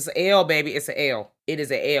chuck it. It's an L, baby. It's an L. It is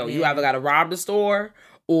an L. Yeah. You either got to rob the store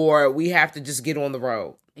or we have to just get on the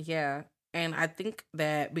road. Yeah. And I think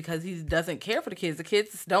that because he doesn't care for the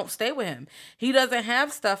kids don't stay with him. He doesn't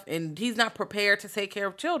have stuff and he's not prepared to take care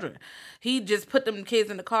of children. He just put them kids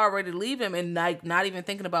in the car ready to leave him and not even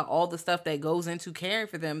thinking about all the stuff that goes into caring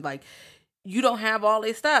for them. Like, you don't have all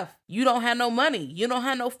this stuff. You don't have no money. You don't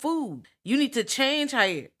have no food. You need to change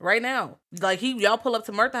here right now. Like y'all pull up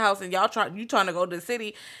to Murtha house and you trying to go to the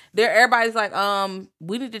city. Everybody's like,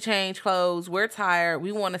 we need to change clothes. We're tired.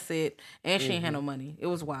 We want to sit. And she ain't had no money. It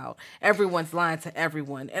was wild. Everyone's lying to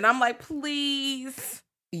everyone. And I'm like, please.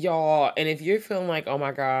 Y'all, and if you're feeling like, oh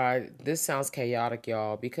my God, this sounds chaotic,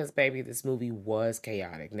 y'all, because baby, this movie was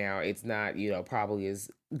chaotic. Now, it's not, probably is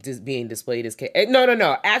just being displayed as chaotic.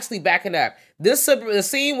 No. Actually, backing up. The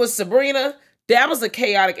scene with Sabrina, that was a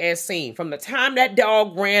chaotic ass scene. From the time that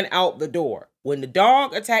dog ran out the door, when the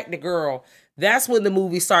dog attacked the girl, that's when the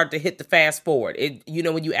movie started to hit the fast forward.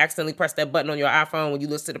 When you accidentally press that button on your iPhone when you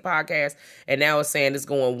listen to the podcast, and now it's saying it's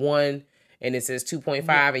going 1. And it says 2.5,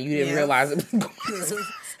 and you didn't realize it was going.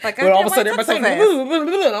 Like, but all of a sudden,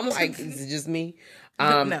 everybody's like, I'm like, is it just me?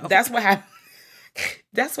 No. That's what happens.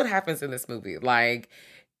 That's what happens in this movie. Like,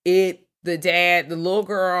 the dad, the little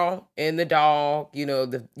girl, and the dog.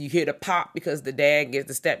 You hear the pop because the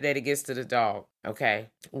stepdaddy gets to the dog. Okay,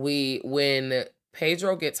 when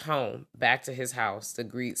Pedro gets home, back to his house to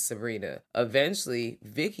greet Sabrina. Eventually,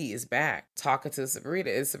 Vicky is back talking to Sabrina.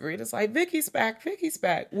 And Sabrina's like, Vicky's back.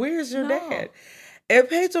 Where's your dad? And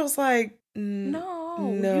Pedro's like, no.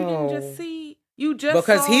 You didn't just see.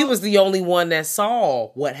 Because he was the only one that saw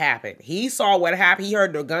what happened. He saw what happened. He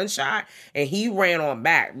heard the gunshot and he ran on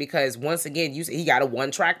back because once again, he got a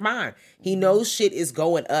one-track mind. He knows shit is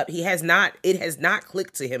going up. It has not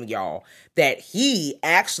clicked to him, y'all, that he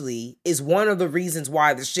actually is one of the reasons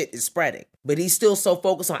why the shit is spreading. But he's still so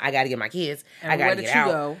focused on, I gotta get my kids. I gotta get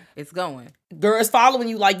out. Go, it's going. Girl, it's following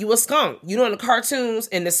you like you a skunk. You know in the cartoons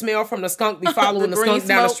and the smell from the skunk be following the skunk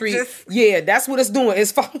down the street. Yeah, that's what it's doing.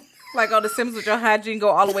 It's following. Like on The Sims with your hygiene go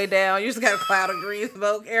all the way down. You just got a cloud of green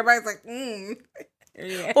smoke. Everybody's like,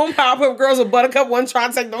 Yeah. Powerpuff Girls with Buttercup one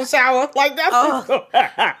trying to take no shower. Like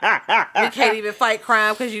that. You can't even fight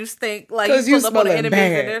crime because you stink. Like you pull up on the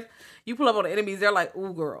enemies you pull up on the enemies, they're like,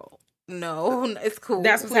 ooh girl. No, it's cool.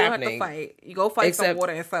 That's what's happening. Don't have to fight. You go fight some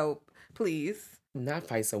water and soap, please. Not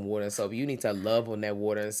fight some water and soap. You need to love on that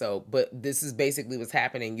water and soap. But this is basically what's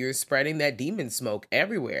happening. You're spreading that demon smoke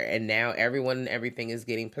everywhere. And now everyone and everything is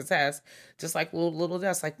getting possessed. Just like little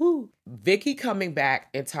dust. Like, woo. Vicky coming back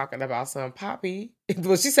and talking about some Poppy.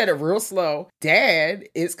 Well, she said it real slow. Dad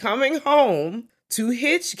is coming home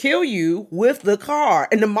to kill you with the car.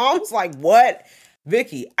 And the mom's like, what?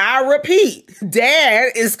 Vicky, I repeat,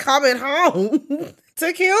 Dad is coming home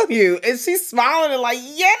to kill you. And she's smiling and like,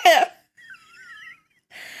 yeah.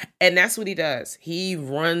 And that's what he does. He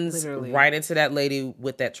runs right into that lady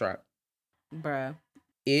with that truck. Bruh.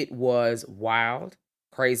 It was wild,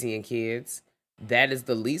 crazy, and kids. That is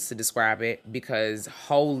the least to describe it, because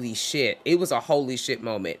holy shit. It was a holy shit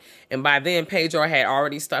moment. And by then, Pedro had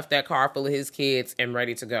already stuffed that car full of his kids and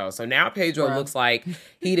ready to go. So now Pedro looks like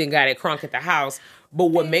he didn't got it crunk at the house. But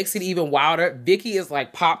what makes it even wilder, Vicky is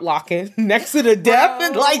like pop locking next to the death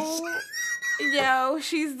and like... Yo,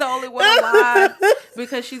 she's the only one alive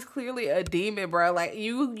because she's clearly a demon, bro. Like,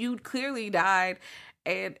 you clearly died.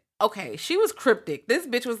 And, okay, she was cryptic. This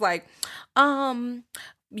bitch was like,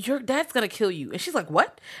 your dad's gonna kill you. And she's like,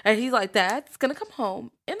 what? And he's like, Dad's gonna come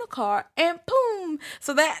home in the car and boom.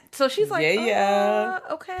 So she's like,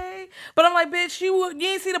 okay. But I'm like, bitch, you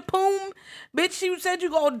ain't see the boom? Bitch, you said you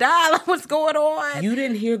gonna die. Like, what's going on? You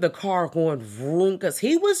didn't hear the car going vroom, because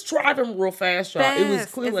he was driving real fast, y'all. It was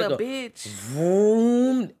clearly like a bitch.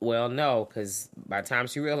 Vroom. Well, no, because by the time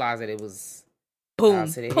she realized it was boom,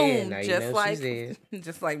 to the boom. head.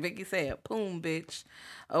 Just like Vicky said, boom, bitch.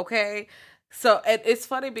 Okay. So it's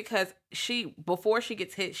funny because before she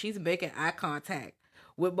gets hit, she's making eye contact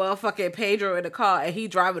with motherfucking Pedro in the car, and he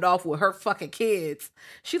driving off with her fucking kids.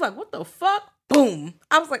 She's like, what the fuck? Boom.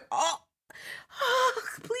 I was like, oh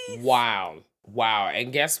please. Wow.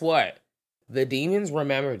 And guess what? The demons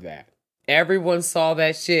remembered that. Everyone saw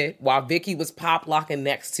that shit while Vicky was pop locking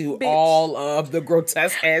next to all of the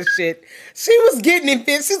grotesque ass shit. She was getting it,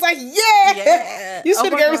 bitch. She's like, yeah. You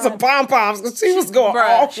should have gave her some pom poms, because she was going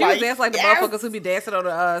off. She was dancing like the motherfuckers who be dancing on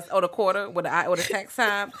the quarter with the tax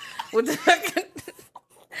time. With the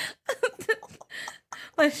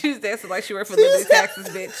like, she was dancing like she worked for Liberty Taxes,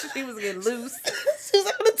 bitch. She was getting loose. She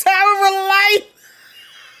was having the time of her life.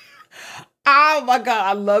 Oh my God,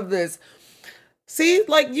 I love this. See,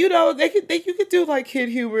 like, you know, you could do like kid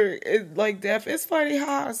humor, like death. It's funny,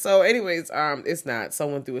 huh? So, anyways, it's not.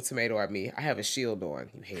 Someone threw a tomato at me. I have a shield on.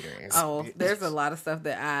 You hater ass. Oh, there's a lot of stuff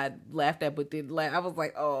that I laughed at, but didn't laugh. I was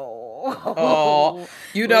like, oh,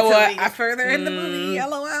 you know what? I further in the movie,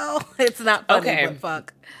 LOL. It's not funny, but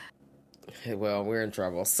fuck. Well, we're in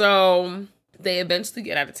trouble. So they eventually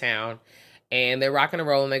get out of town. And they're rocking and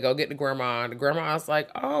rolling. They go get the grandma. The grandma's like,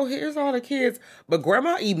 oh, here's all the kids. But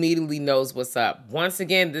grandma immediately knows what's up. Once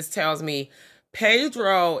again, this tells me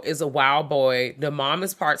Pedro is a wild boy. The mom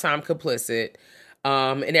is part-time complicit.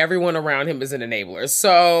 And everyone around him is an enabler.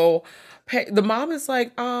 So the mom is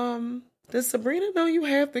like, does Sabrina know you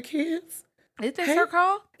have the kids? Is this her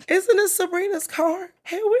car? Isn't it Sabrina's car?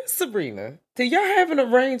 Hey, where's Sabrina? Do y'all have an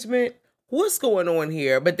arrangement? What's going on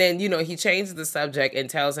here? But then, he changes the subject and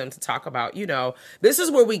tells him to talk about, this is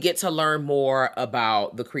where we get to learn more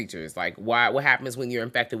about the creatures. Like, what happens when you're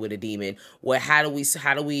infected with a demon? How do we,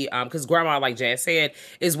 because grandma, like Jazz said,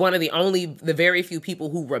 is one of the very few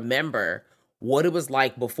people who remember what it was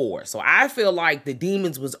like before. So I feel like the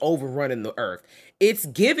demons was overrunning the earth. It's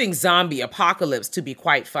giving zombie apocalypse, to be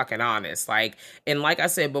quite fucking honest. Like I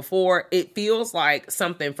said before, it feels like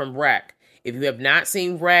something from Wreck. If you have not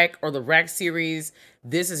seen Wreck or the Wreck series,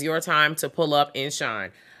 this is your time to pull up and shine.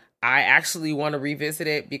 I actually want to revisit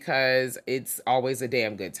it because it's always a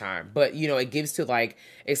damn good time. But, it gives to, like,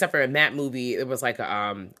 except for in that movie, it was like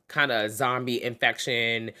a kind of zombie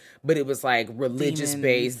infection, but it was like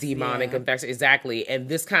religious-based, demonic infection. Exactly. And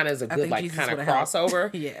this kind of is a good, like, kind of crossover.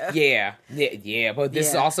 Yeah. But this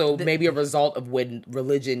is also maybe a result of when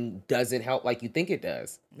religion doesn't help like you think it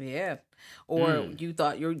does. Yeah. Or you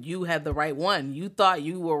thought you had the right one. You thought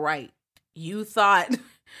you were right. You thought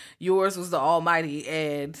yours was the almighty,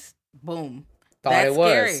 and boom. That's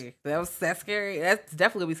scary. That's scary. That's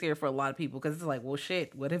definitely gonna be scary for a lot of people, because it's like, well,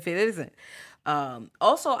 shit, what if it isn't?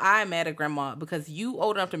 Also, I'm mad at grandma because you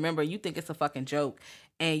old enough to remember, you think it's a fucking joke,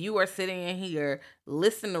 and you are sitting in here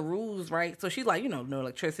listening to rules, right? So she's like, no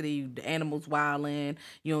electricity, the animals wilding,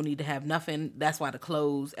 you don't need to have nothing. That's why the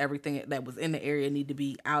clothes, everything that was in the area need to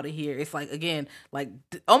be out of here. It's like, again, like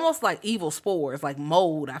almost like evil spores, like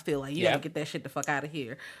mold. I feel like you gotta get that shit the fuck out of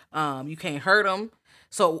here. You can't hurt them.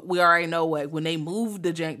 So we already know when they moved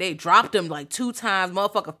the jank, they dropped him like 2 times.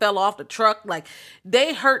 Motherfucker fell off the truck. Like,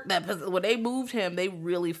 they hurt that. When they moved him, they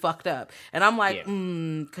really fucked up. And I'm like,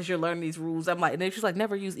 because you're learning these rules. I'm like, and then she's like,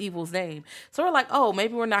 never use evil's name. So we're like, oh,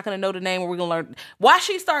 maybe we're not going to know the name, or we're going to learn. Why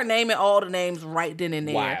she start naming all the names right then and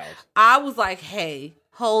there? Wild. I was like, hey,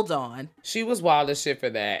 hold on. She was wild as shit for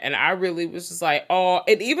that. And I really was just like, oh,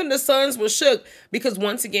 and even the sons were shook because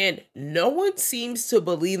once again, no one seems to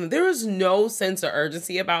believe them. There is no sense of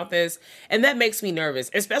urgency about this. And that makes me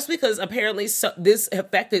nervous, especially because apparently this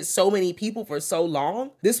affected so many people for so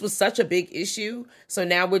long. This was such a big issue. So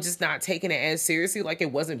now we're just not taking it as seriously like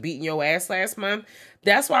it wasn't beating your ass last month.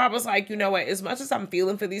 That's why I was like, you know what, as much as I'm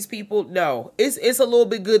feeling for these people, no, it's a little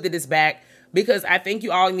bit good that it's back. Because I think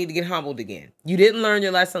you all need to get humbled again. You didn't learn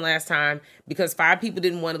your lesson last time because 5 people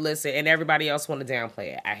didn't want to listen and everybody else wanted to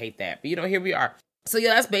downplay it. I hate that. But, here we are. So,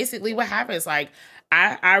 yeah, that's basically what happens. Like,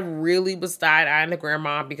 I really was side-eyeing the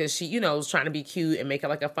grandma because she, was trying to be cute and make it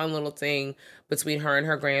like a fun little thing between her and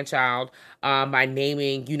her grandchild by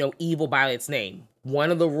naming, evil by its name.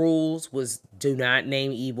 One of the rules was do not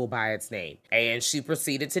name evil by its name. And she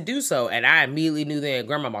proceeded to do so. And I immediately knew then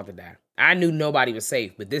grandma about to die. I knew nobody was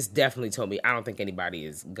safe, but this definitely told me I don't think anybody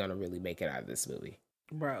is gonna really make it out of this movie.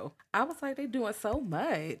 Bro, I was like, they doing so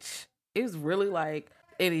much. It was really like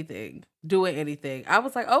doing anything. I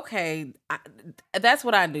was like, okay, that's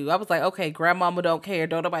what I knew. I was like, okay, grandmama don't care,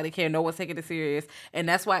 don't nobody care, no one's taking it serious. And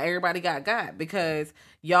that's why everybody got because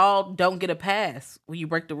y'all don't get a pass when you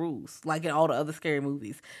break the rules. Like in all the other scary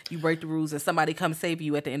movies, you break the rules and somebody comes save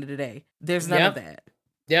you at the end of the day. There's none of that.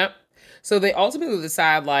 Yep. So they ultimately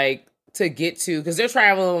decide to get to, because they're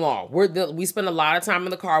traveling along. We spend a lot of time in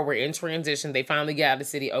the car. We're in transition. They finally get out of the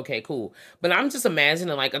city. Okay, cool. But I'm just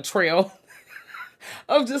imagining like a trail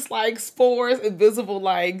of just like spores, invisible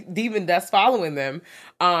like demon dust following them.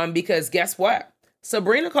 Because guess what?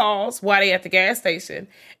 Sabrina calls while they at the gas station,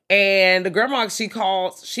 and the grandma she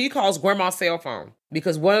calls grandma's cell phone.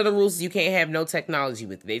 Because one of the rules is you can't have no technology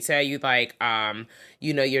with it. They tell you like,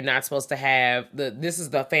 you're not supposed to have this is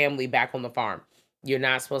the family back on the farm. You're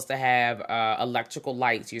not supposed to have electrical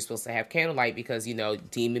lights. You're supposed to have candlelight because,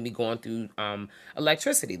 demon be going through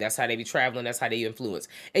electricity. That's how they be traveling. That's how they influence.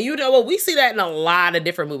 And you know what? We see that in a lot of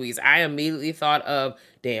different movies. I immediately thought of,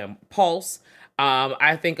 Pulse.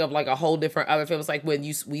 I think of like a whole different other films, like when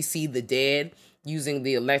we see the dead using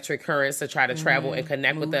the electric currents to try to travel and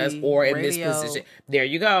connect with us, or in this position. There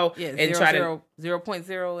you go. Yeah, and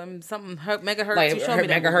 0.0 and something megahertz. Like you show me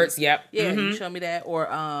that megahertz, movie. yep. Yeah, you show me that. Or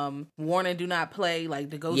warning, do not play, like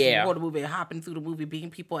the ghost before the movie, hopping through the movie, beating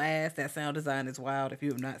people ass. That sound design is wild if you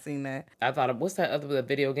have not seen that. I thought, what's that other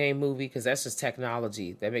video game movie? Because that's just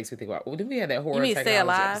technology. That makes me think about, didn't we have that horror you mean technology Stay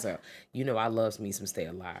Alive? episode? I love me some Stay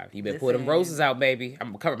Alive. You better put them roses out, baby. I'm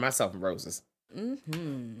going to cover myself in roses.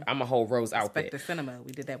 Mm-hmm. I'm a whole rose outfit. Spectre Cinema,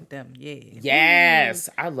 we did that with them. Yeah. Yes,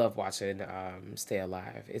 I love watching Stay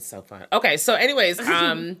Alive. It's so fun. Okay, so anyways,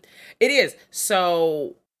 it is.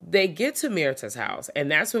 So they get to Mirta's house, and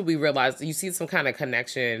that's when we realize you see some kind of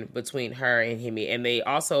connection between her and Hemi. And they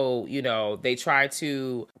also, they try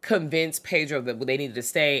to convince Pedro that they needed to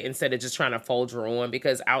stay instead of just trying to fold her on,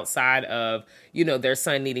 because outside of, their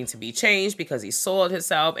son needing to be changed because he soiled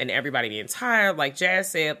himself and everybody being tired, like Jazz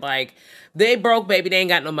said, like, they broke, baby. They ain't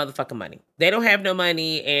got no motherfucking money. They don't have no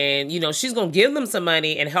money. And, she's going to give them some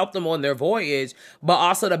money and help them on their voyage. But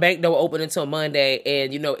also the bank don't open until Monday.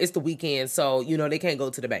 And, it's the weekend. So, they can't go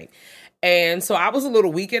to the bank. And so I was a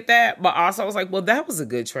little weak at that. But also I was like, well, that was a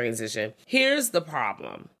good transition. Here's the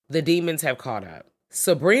problem. The demons have caught up.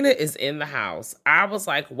 Sabrina is in the house. I was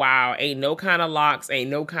like, wow, ain't no kind of locks. Ain't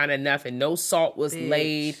no kind of nothing. No salt was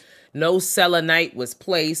laid. No selenite was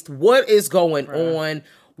placed. What is going on?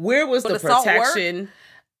 Where was the protection?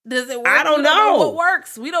 Does it work? I don't know what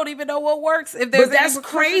works. We don't even know what works. If there's, but that's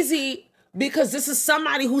crazy because this is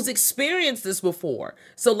somebody who's experienced this before.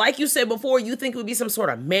 So, like you said before, you think it would be some sort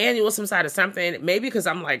of manual, some side of something. Maybe because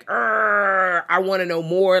I'm like, I want to know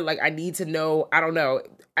more. Like, I need to know. I don't know.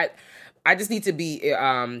 I just need to be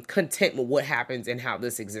content with what happens and how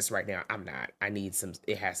this exists right now. I'm not.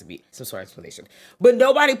 It has to be some sort of explanation. But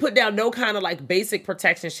nobody put down no kind of like basic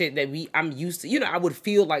protection shit that I'm used to. I would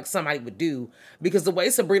feel like somebody would do, because the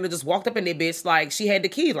way Sabrina just walked up in there, bitch, like she had the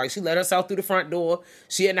key. Like she let herself through the front door.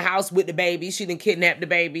 She in the house with the baby. She didn't kidnap the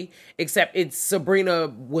baby, except it's Sabrina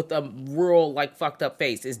with a real like fucked up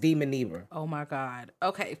face. It's Demon Neighbor. Oh my God.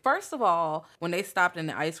 Okay. First of all, when they stopped in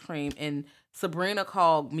the ice cream and Sabrina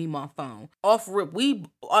called me my phone. Off rip.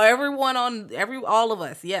 All of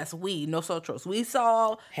us. Yes, no socials. We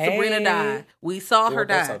saw Sabrina die. We saw her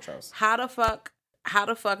die. How the fuck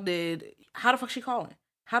she calling?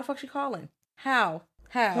 How?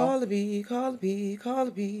 Call me.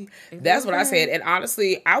 That's what I said. And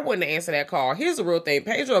honestly, I wouldn't answer that call. Here's the real thing.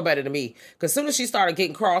 Pedro better than me. Because as soon as she started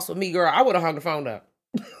getting cross with me, girl, I would have hung the phone up.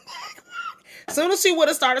 Soon as she would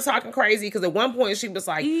have started talking crazy, because at one point she was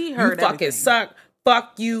like, you fucking suck,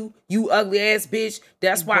 Fuck you, you ugly ass bitch.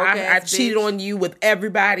 That's why I cheated on you with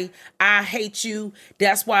everybody. I hate you.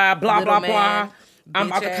 That's why blah, blah, blah. I'm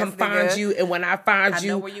about to come find you, and when I find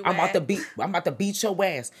you, I'm about to beat your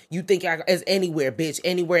ass. You think it's anywhere, bitch,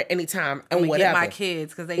 anywhere, anytime, and whatever. Get my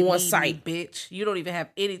kids because they on need site, me, bitch. You don't even have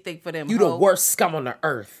anything for them. You the worst scum on the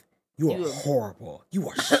earth. You are horrible. You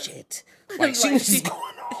are shit. Like she was just going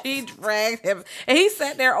on. She dragged him, and he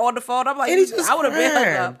sat there on the phone. I'm like, I would have been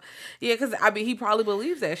hung up. Yeah, because I mean, he probably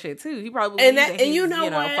believes that shit too. He probably believes that he's, you know,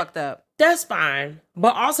 fucked up. That's fine.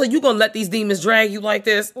 But also, you gonna let these demons drag you like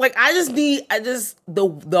this? Like,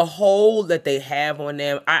 the hold that they have on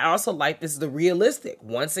them. I also like this, the realistic.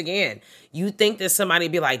 Once again, you think that somebody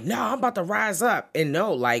be like, no, I'm about to rise up. And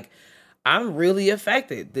no, like, I'm really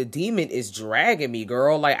affected. The demon is dragging me,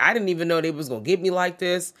 girl. Like, I didn't even know they was gonna get me like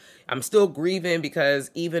this. I'm still grieving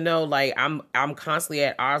because even though, like, I'm constantly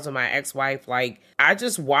at odds with my ex-wife, like, I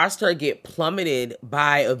just watched her get plummeted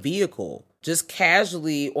by a vehicle. Just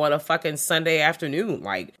casually on a fucking Sunday afternoon.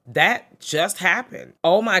 Like, that just happened.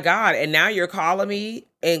 Oh my God. And now you're calling me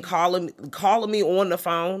and calling me on the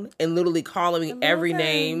phone and literally calling me every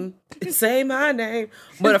name. Say my name.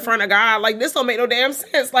 But in front of God, like, this don't make no damn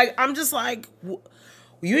sense. Like, I'm just like,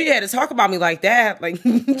 you ain't had to talk about me like that. Like,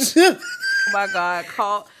 oh my God.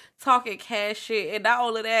 Talking cash shit. And not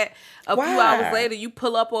only that, a few hours later, you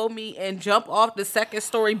pull up on me and jump off the second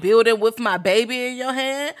story building with my baby in your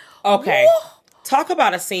hand. Okay. Woo! Talk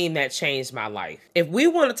about a scene that changed my life. If we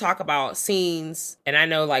want to talk about scenes, and I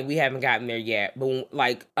know, like, we haven't gotten there yet, but,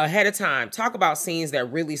 like, ahead of time, talk about scenes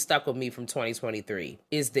that really stuck with me from 2023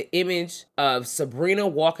 is the image of Sabrina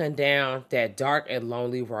walking down that dark and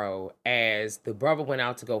lonely road as the brother went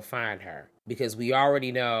out to go find her. Because we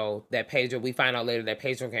already know that Pedro, we find out later that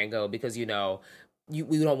Pedro can't go because, you know,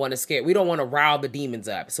 we don't want to scare, we don't want to rile the demons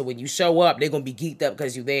up. So when you show up, they're going to be geeked up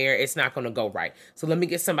because you're there. It's not going to go right. So let me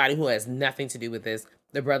get somebody who has nothing to do with this.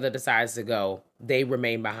 The brother decides to go. They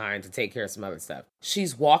remain behind to take care of some other stuff.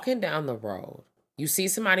 She's walking down the road. You see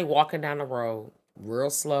somebody walking down the road real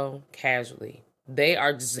slow, casually. They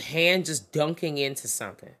are just dunking into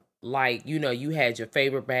something. Like, you know, you had your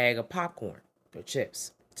favorite bag of popcorn or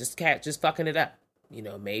chips. Just fucking it up. You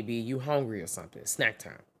know, maybe you hungry or something. Snack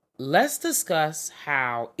time. Let's discuss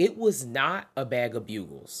how it was not a bag of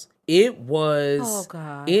bugles. It was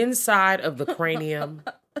inside of the cranium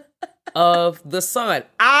of the son.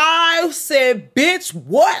 I said, bitch,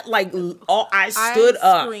 what? Like, I stood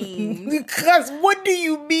up. Because what do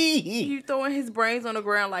you mean? You throwing his brains on the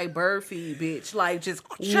ground like bird feed, bitch. Like, just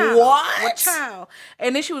child. What? Child.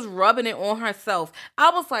 And then she was rubbing it on herself.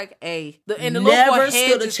 I was like, hey. And the little boy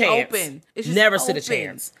head just open. It's just Never stood a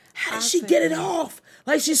chance. How did she get it off?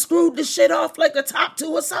 Like, she screwed the shit off like the top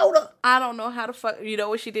to a soda. I don't know how the fuck. You know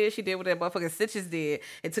what she did? She did what that motherfucking Stitches did.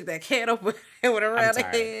 And took that can open and went around the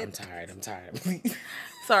head. I'm tired.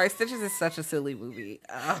 Sorry, Stitches is such a silly movie.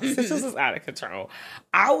 Stitches is out of control.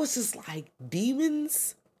 I was just like,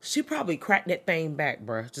 demons? She probably cracked that thing back,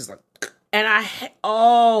 bro. Just like... And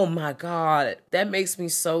oh my God, that makes me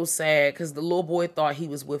so sad because the little boy thought he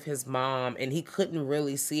was with his mom and he couldn't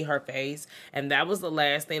really see her face. And that was the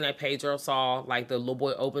last thing that Pedro saw. Like, the little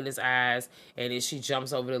boy opened his eyes and then she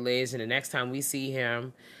jumps over the ledge. And the next time we see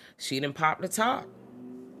him, she done popped the top.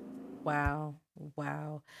 Wow.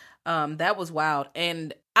 That was wild.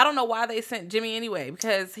 And I don't know why they sent Jimmy anyway,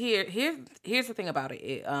 because here's the thing about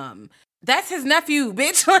it. That's his nephew,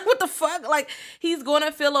 bitch. Like, what the fuck? Like, he's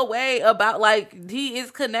gonna feel a way about, like, he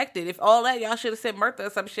is connected. If all that, y'all should have sent Mirtha or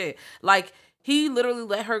some shit. Like, he literally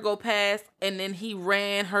let her go past, and then he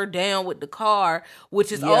ran her down with the car,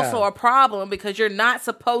 which is also a problem because you're not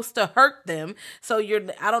supposed to hurt them. So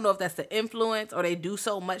I don't know if that's the influence or they do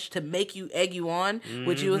so much to make you, egg you on,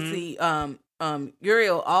 which you will see,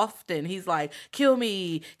 Uriel often, he's like, kill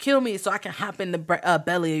me so I can hop in the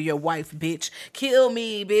belly of your wife, bitch. Kill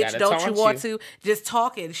me, bitch. Don't you want to? Just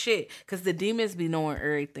talking shit. Because the demons be knowing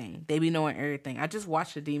everything. They be knowing everything. I just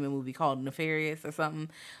watched a demon movie called Nefarious or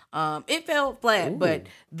something. It fell flat, but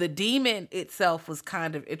the demon itself was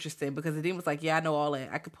kind of interesting because the demon was like, yeah, I know all that.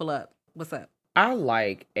 I could pull up. What's up? I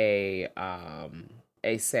like a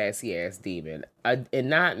sassy ass demon. And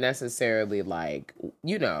not necessarily like,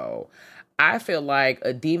 you know... I feel like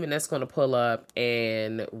a demon that's going to pull up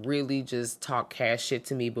and really just talk cash shit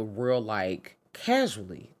to me, but real, like,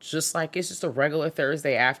 casually. Just like it's just a regular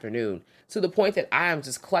Thursday afternoon. To the point that I am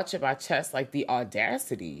just clutching my chest like the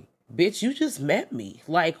audacity. Bitch, you just met me.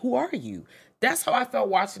 Like, who are you? That's how I felt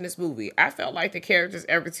watching this movie. I felt like the characters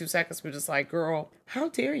every 2 seconds were just like, girl, how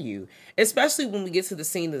dare you? Especially when we get to the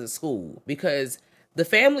scene of the school. Because the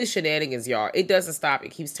family shenanigans, y'all, it doesn't stop. It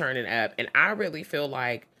keeps turning up. And I really feel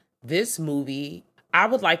like this movie, I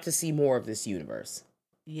would like to see more of this universe.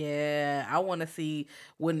 Yeah, I want to see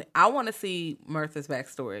Murtha's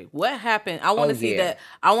backstory. What happened? I want to see that.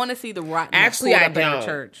 I want to see the rotten. Actually, I don't.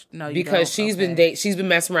 Church. No, you because don't. she's been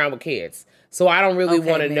messing around with kids, so I don't really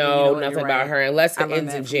want to know nothing about her unless it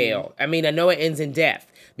ends in jail. I mean, I know it ends in death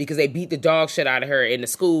because they beat the dog shit out of her in the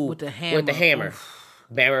school with the hammer.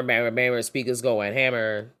 Bammer, bammer, bammer. Speakers going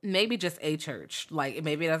hammer. Maybe just a church. Like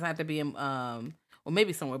maybe it doesn't have to be well,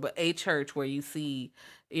 maybe somewhere, but a church where you see,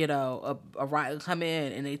 you know, a rotten come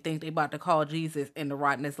in and they think they about to call Jesus and the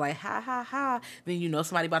rotten is like, ha, ha, ha. Then you know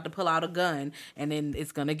somebody about to pull out a gun and then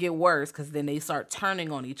it's going to get worse because then they start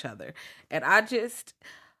turning on each other. And I just,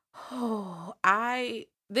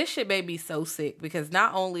 this shit made me so sick because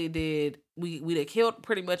not only did we killed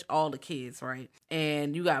pretty much all the kids, right?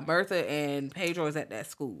 And you got Bertha and Pedro is at that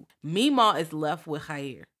school. Meemaw is left with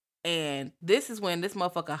Jair. And this is when this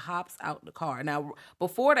motherfucker hops out the car. Now,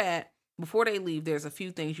 before they leave, there's a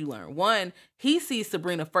few things you learn. One, he sees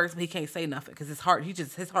Sabrina first, but he can't say nothing because his heart is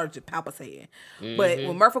just palpitating. Mm-hmm. But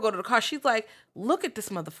when Murphy go to the car, she's like, "Look at this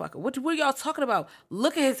motherfucker. What are y'all talking about?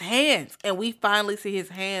 Look at his hands." And we finally see his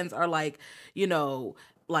hands are like, you know,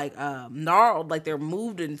 like gnarled, like they're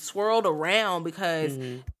moved and swirled around because.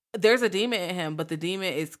 Mm-hmm. There's a demon in him, but the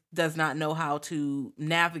demon does not know how to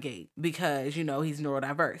navigate because, you know, he's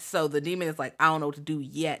neurodiverse. So the demon is like, I don't know what to do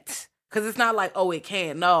yet. Because it's not like, oh, it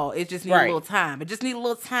can't. No, it just needs a little time. It just needs a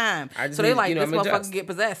little time. So they like, this motherfucker get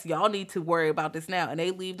possessed. Y'all need to worry about this now. And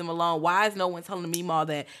they leave them alone. Why is no one telling the Meemaw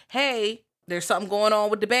that, hey, there's something going on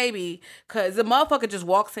with the baby? Because the motherfucker just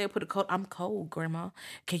walks in and put a coat. I'm cold, Grandma.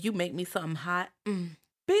 Can you make me something hot?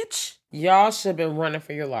 Bitch. Y'all should have been running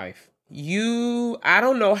for your life. I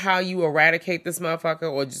don't know how you eradicate this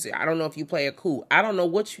motherfucker or just, I don't know if you play it cool. I don't know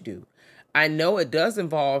what you do. I know it does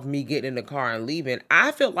involve me getting in the car and leaving.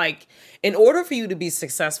 I feel like in order for you to be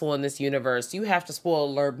successful in this universe, you have to, spoiler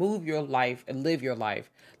alert, move your life and live your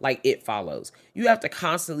life like it follows. You have to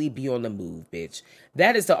constantly be on the move, bitch.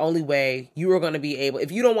 That is the only way you are going to be able,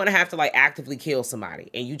 if you don't want to have to like actively kill somebody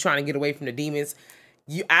and you trying to get away from the demons,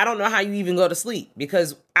 I don't know how you even go to sleep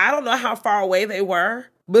because I don't know how far away they were.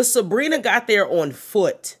 But Sabrina got there on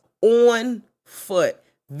foot.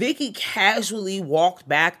 Vicky casually walked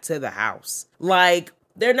back to the house. Like,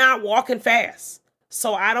 they're not walking fast.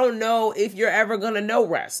 So I don't know if you're ever going to know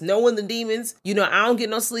rest. Knowing the demons, you know, I don't get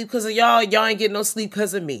no sleep because of y'all. Y'all ain't getting no sleep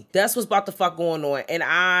because of me. That's what's about to fuck going on. And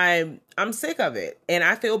I'm sick of it. And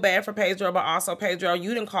I feel bad for Pedro, but also, Pedro,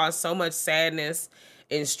 you done caused so much sadness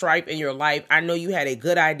and strife in your life. I know you had a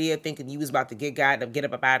good idea thinking you was about to get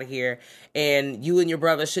up out of here, and you and your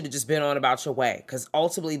brother should have just been on about your way, because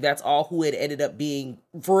ultimately that's all who it ended up being,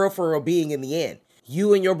 for real being in the end.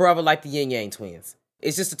 You and your brother like the yin yang twins.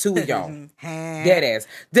 It's just the two of y'all. Dead ass.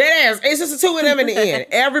 It's just the two of them in the end.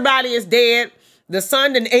 Everybody is dead. The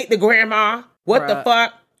son done ate the grandma. What the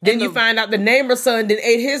fuck? Then you find out the neighbor's son done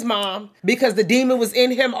ate his mom because the demon was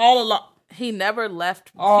in him all along. He never left.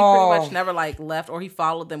 He pretty much never like left, or he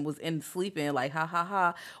followed them, was in sleeping like, ha ha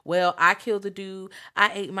ha. Well, I killed the dude.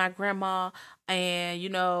 I ate my grandma, and you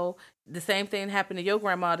know, the same thing happened to your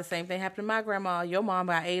grandma. The same thing happened to my grandma. Your mom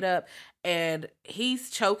got ate up, and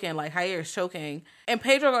he's choking, like Jair is choking, and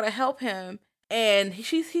Pedro go to help him, and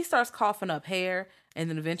he starts coughing up hair, and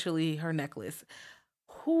then eventually her necklace.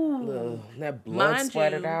 That blood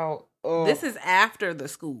splattered out. Ugh. This is after the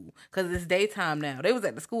school because it's daytime now. They was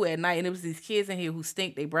at the school at night, and it was these kids in here who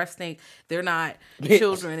stink. They breath stink. They're not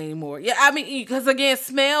children anymore. Yeah, I mean, because again,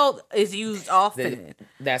 smell is used often.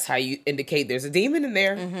 That's how you indicate there's a demon in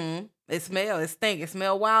there. Mm-hmm. It smell, it stink, it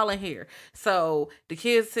smell wild in here. So the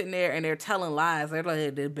kids sitting there and they're telling lies. They're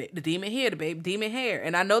like, the demon here, the baby demon here.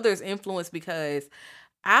 And I know there's influence because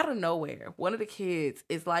out of nowhere, one of the kids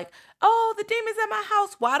is like, oh, the demon's at my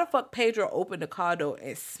house. Why the fuck Pedro opened the car door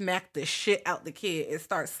and smacked the shit out the kid and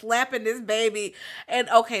start slapping this baby? And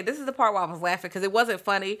okay, this is the part where I was laughing because it wasn't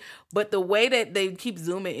funny, but the way that they keep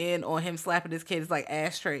zooming in on him slapping this kid is like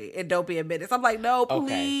ashtray and don't be a menace. I'm like, no,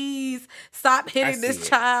 please stop hitting this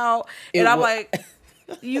child. And I'm like...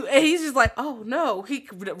 and he's just like, oh no. He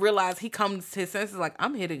realized he comes to his senses like,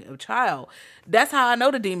 I'm hitting a child. That's how I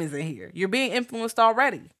know the demon's in here. You're being influenced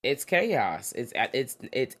already. It's chaos.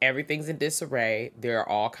 It's everything's in disarray. There are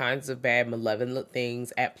all kinds of bad, malevolent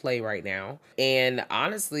things at play right now. And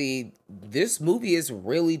honestly, this movie is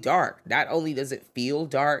really dark. Not only does it feel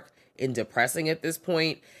dark and depressing at this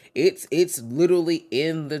point, it's literally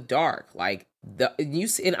in the dark. Like,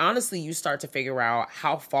 and honestly, you start to figure out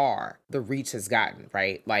how far the reach has gotten,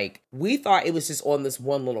 right? Like, we thought it was just on this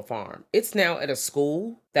one little farm. It's now at a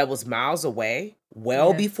school that was miles away,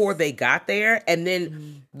 before they got there. And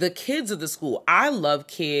then the kids of the school, I love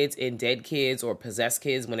kids and dead kids or possessed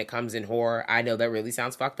kids when it comes in horror. I know that really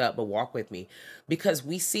sounds fucked up, but walk with me. Because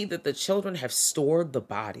we see that the children have stored the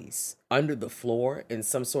bodies under the floor in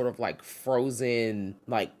some sort of like frozen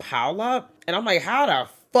like pile up. And I'm like, how the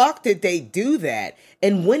fuck did they do that?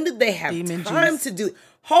 And when did they have time to do?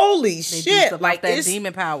 Holy shit. Like that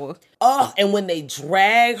demon power. Oh, and when they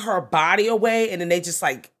drag her body away and then they just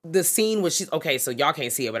like the scene where she's okay, so y'all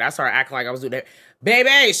can't see it, but I started acting like I was doing that. Baby,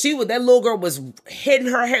 that little girl was hitting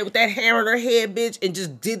her head with that hammer in her head, bitch, and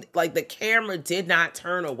just did like the camera did not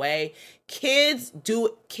turn away.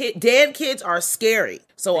 Dead kids are scary.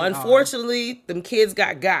 So unfortunately, them kids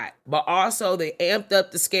got. But also they amped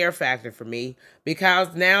up the scare factor for me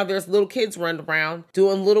because now there's little kids running around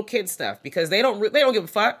doing little kid stuff because they don't give a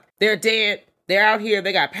fuck. They're dead. They're out here.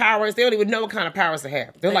 They got powers. They don't even know what kind of powers they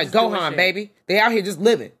have. They're like Gohan, baby. They out here just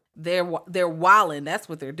living. They're wilding. That's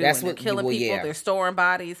what they're doing. They're killing people. Yeah. They're storing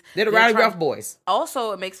bodies. They're the Rowdy Rough Boys.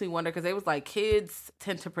 Also, it makes me wonder because they was like kids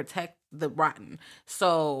tend to protect the rotten.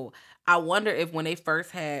 So I wonder if when they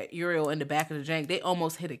first had Uriel in the back of the jank, they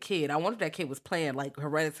almost hit a kid. I wonder if that kid was playing like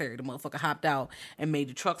Hereditary. The motherfucker hopped out and made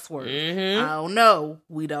the truck swerve. I don't know.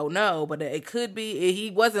 We don't know. But it could be.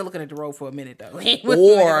 He wasn't looking at the road for a minute though.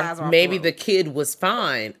 Or maybe the kid was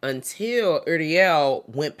fine until Uriel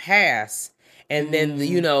went past. And then,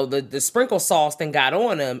 the sprinkle sauce thing got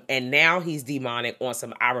on him, and now he's demonic on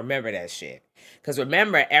some, I remember that shit. Because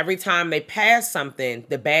remember, every time they passed something,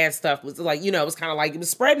 the bad stuff was like, it was kind of like it was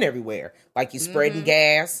spreading everywhere. Like you spreading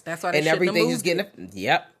gas. That's why they and everything was getting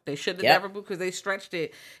Yep. They should have never moved because they stretched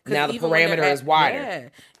it. Now the parameter is wider. Yeah.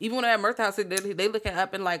 Even when they're at Mirth House, they looking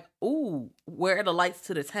up and like, ooh, where are the lights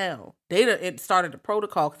to the town? It started the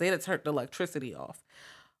protocol because they had turned the electricity off.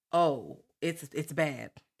 Oh, it's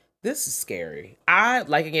bad. This is scary.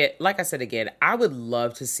 Like I said again, I would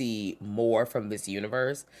love to see more from this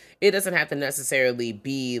universe. It doesn't have to necessarily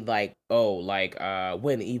be like,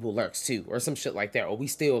 when evil lurks too, or some shit like that, or we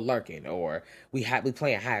still lurking, or we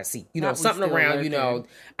playing hide and seek. Something around,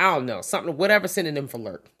 I don't know, something, whatever synonym for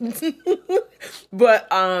lurk.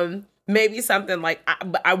 But maybe something like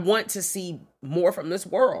I want to see more from this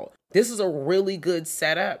world. This is a really good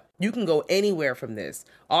setup. You can go anywhere from this.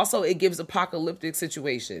 Also, it gives apocalyptic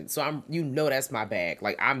situations. So that's my bag.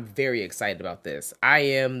 Like, I'm very excited about this. I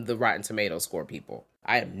am the Rotten Tomatoes score people.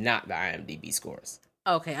 I am not the IMDb scores.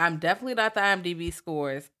 Okay, I'm definitely not the IMDb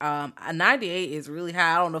scores. A 98 is really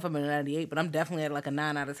high. I don't know if I'm at a 98, but I'm definitely at like a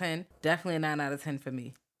 9 out of 10. Definitely a 9 out of 10 for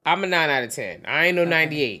me. I'm a 9 out of 10. I ain't no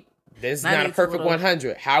 98. This is not a perfect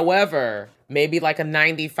 100. However, maybe like a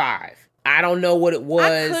 95. I don't know what it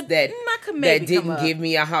was that didn't give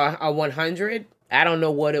me a 100. I don't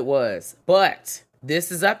know what it was, but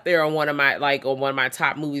this is up there on one of my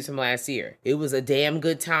top movies from last year. It was a damn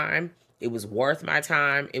good time. It was worth my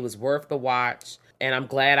time. It was worth the watch, and I'm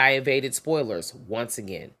glad I evaded spoilers once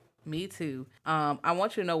again. Me too. I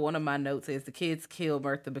want you to know one of my notes is the kids kill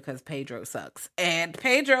Bertha because Pedro sucks. And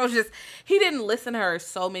Pedro he didn't listen to her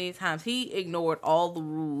so many times. He ignored all the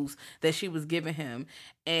rules that she was giving him.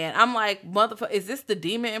 And I'm like, motherfucker, is this the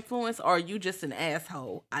demon influence or are you just an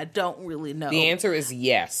asshole? I don't really know. The answer is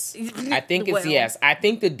yes. I think it's yes. I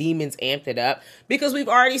think the demons amped it up because we've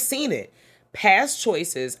already seen it. Past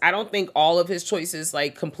choices, I don't think all of his choices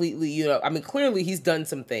like completely, clearly he's done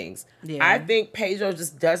some things. Yeah. I think Pedro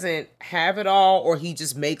just doesn't have it all, or he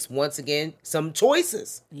just makes, once again, some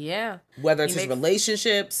choices. Yeah. Whether it's his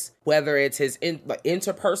relationships, whether it's his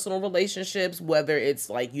interpersonal relationships, whether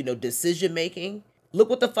it's decision making. Look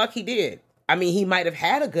what the fuck he did. I mean, he might have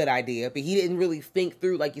had a good idea, but he didn't really think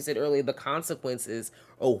through, like you said earlier, the consequences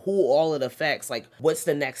or who all it affects. Like, what's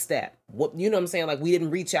the next step? What I'm saying? Like, we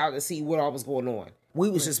didn't reach out to see what all was going on. We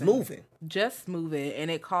was just moving.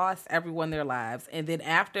 And it cost everyone their lives. And then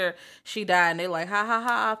after she died, and they're like, ha, ha,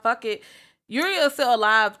 ha, fuck it. Uriel's still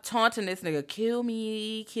alive, taunting this nigga, kill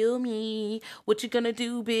me, what you gonna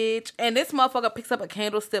do, bitch? And this motherfucker picks up a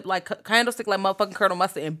candlestick like motherfucking Colonel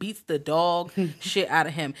Mustard and beats the dog shit out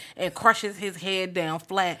of him and crushes his head down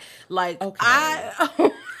flat. Like, okay.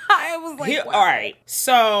 I was like, wow. All right,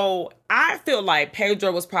 so I feel like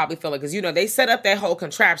Pedro was probably feeling, because, they set up that whole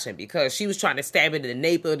contraption because she was trying to stab it in the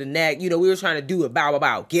nape of the neck. We were trying to do it,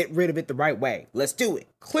 bow, get rid of it the right way. Let's do it.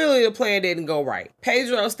 Clearly the plan didn't go right.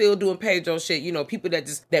 Pedro's still doing Pedro shit. People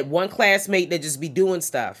that one classmate that just be doing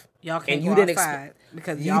stuff. Y'all can't go outside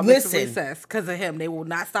because y'all missed recess because of him. They will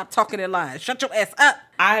not stop talking in line. Shut your ass up.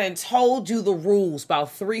 I done told you the rules about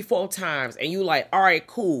 3-4 times and you like, all right,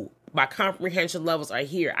 cool. My comprehension levels are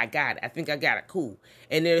here. I got it. I think I got it. Cool.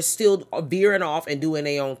 And they're still veering off and doing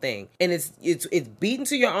their own thing. And it's beating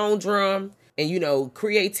to your own drum. And, you know,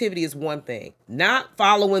 creativity is one thing. Not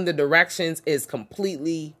following the directions is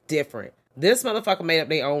completely different. This motherfucker made up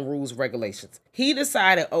their own rules, regulations. He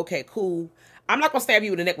decided, okay, cool. I'm not going to stab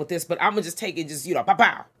you in the neck with this, but I'm going to just take it, just, you know,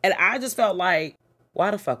 pow. And I just felt like,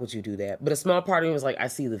 why the fuck would you do that? But a small part of me was like, I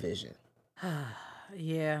see the vision.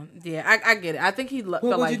 Yeah, I get it. I think he felt like he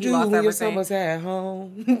What lost would you do when your everything. son was at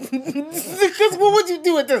home? Because what would you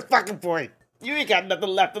do at this fucking point? You ain't got nothing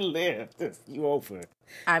left to live. You over.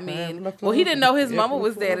 I mean, well, he didn't know his mama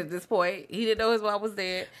was dead at this point. He didn't know his mom was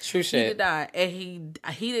dead. True shit. He did not, and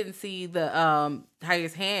he didn't see the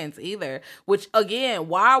his hands either. Which again,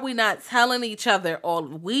 why are we not telling each other? Or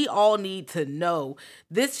we all need to know.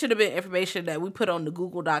 This should have been information that we put on the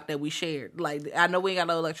Google Doc that we shared. Like, I know we ain't got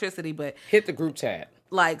no electricity, but hit the group chat.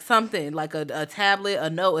 Like something, like a tablet, a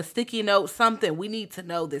note, a sticky note, something. We need to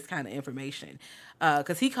know this kind of information.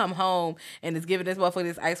 Because he come home and is giving this motherfucker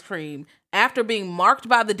this ice cream after being marked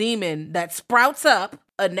by the demon that sprouts up,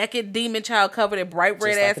 a naked demon child covered in bright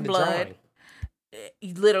red ass blood.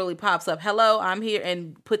 He literally pops up, hello, I'm here,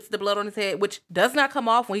 and puts the blood on his head, which does not come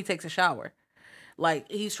off when he takes a shower.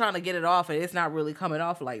 Like, he's trying to get it off, and it's not really coming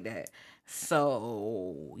off like that.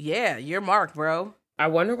 So, yeah, you're marked, bro. I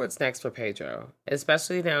wonder what's next for Pedro,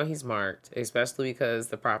 especially now he's marked, especially because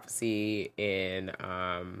the prophecy in,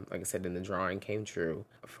 like I said, in the drawing came true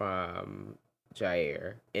from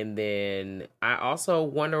Jair. And then I also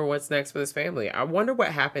wonder what's next for this family. I wonder what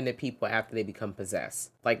happened to people after they become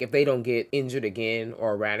possessed. Like, if they don't get injured again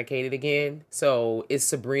or eradicated again. So is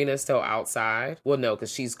Sabrina still outside? Well, no,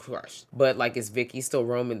 because she's crushed. But like, is Vicky still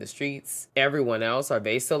roaming the streets? Everyone else, are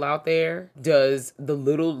they still out there? Does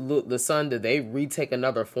the son, do they retake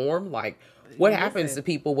another form? Like, what happens to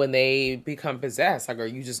people when they become possessed? Like, are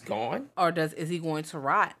you just gone? Or is he going to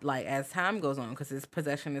rot, like, as time goes on, because his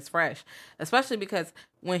possession is fresh? Especially because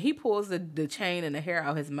when he pulls the chain and the hair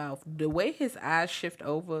out his mouth, the way his eyes shift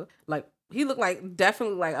over, like, he looked like,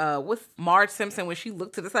 definitely like, what's Marge Simpson when she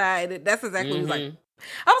looked to the side? That's exactly what he was like.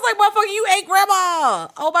 I was like, motherfucker, you ate grandma.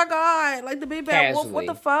 Oh my God. Like the big bad wolf. What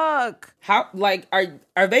the fuck? How, like,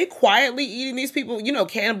 are they quietly eating these people? You know,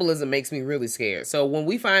 cannibalism makes me really scared. So when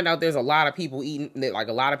we find out there's a lot of people eating, like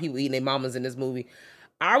a lot of people eating their mamas in this movie,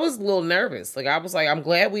 I was a little nervous. Like, I was like, I'm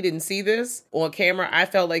glad we didn't see this on camera. I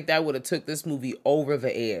felt like that would have took this movie over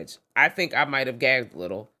the edge. I think I might have gagged a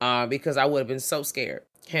little because I would have been so scared.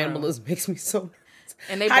 Cannibalism makes me so nervous.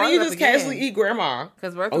 And they how do you just casually eat grandma?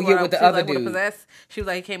 Because with the other dude, possessed, she was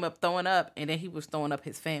like, he came up throwing up, and then he was throwing up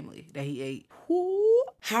his family that he ate.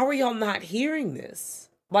 How are y'all not hearing this?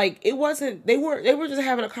 Like, it wasn't, they were just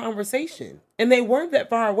having a conversation. And they weren't that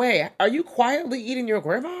far away. Are you quietly eating your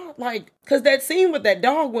grandma? Like, because that scene with that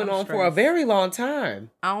dog went on for a very long time.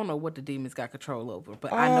 I don't know what the demons got control over,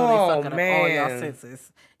 but I know they fucking up all y'all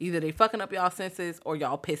senses. Either they fucking up y'all senses or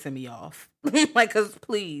y'all pissing me off. Like, because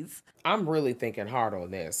please. I'm really thinking hard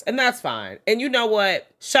on this. And that's fine. And you know what?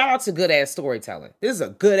 Shout out to good-ass storytelling. This is a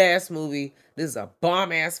good-ass movie. This is a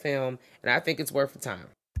bomb-ass film. And I think it's worth the time.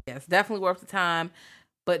 Yes, definitely worth the time.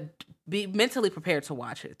 But be mentally prepared to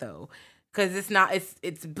watch it, though. Because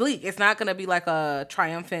it's bleak. It's not going to be like a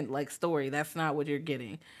triumphant like story. That's not what you're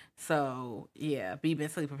getting. So, yeah, be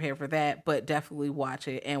mentally prepared for that. But definitely watch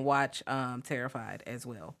it and watch Terrified as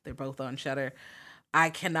well. They're both on Shudder. I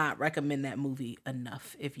cannot recommend that movie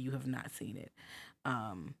enough if you have not seen it.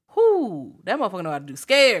 That motherfucker know how to do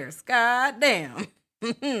scares. God damn.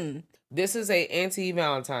 This is a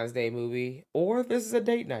anti-Valentine's Day movie, or this is a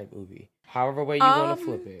date night movie. However way you want to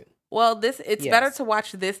flip it. Well, it's better to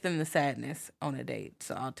watch this than The Sadness on a date,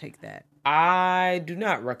 so I'll take that. I do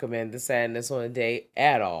not recommend The Sadness on a date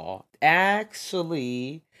at all.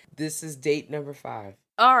 Actually, this is date number 5.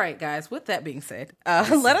 All right, guys. With that being said,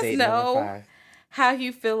 let us know how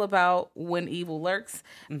you feel about When Evil Lurks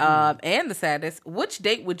and The Sadness. Which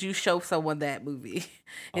date would you show someone that movie?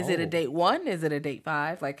 Is it a date 1? Is it a date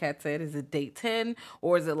 5? Like Kat said, is it date 10?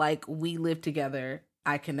 Or is it like We Live Together?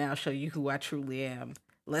 I can now show you who I truly am.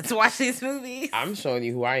 Let's watch these movies. I'm showing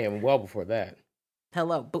you who I am well before that.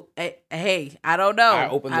 Hello. Hey, I don't know. I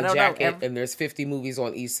opened the jacket and there's 50 movies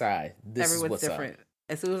on each side. This is what's different. Up.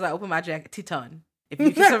 As soon as I open my jacket, Teton. If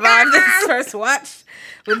you can survive this first watch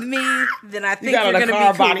with me, then I think you're going to be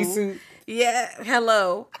cool. Bodysuit. Yeah,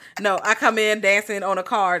 hello. No, I come in dancing on a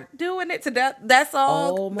car, doing it to death. That's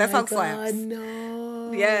all. Oh my God, slaps.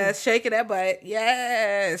 No. Yes, shaking that butt.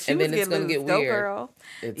 Yes. And then it's going to get weird. Go, girl.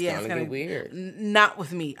 It's going to get weird. Not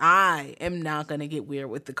with me. I am not going to get weird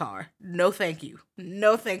with the car. No, thank you.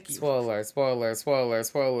 No, thank you. Spoiler. I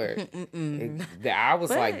was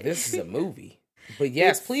like, this is a movie. But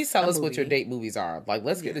yes, please tell us movie. what your date movies are. Like,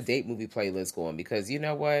 let's get a date movie playlist going, because you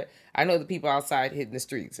know what? I know the people outside hitting the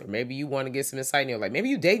streets, or maybe you want to get some insight. And you're like, maybe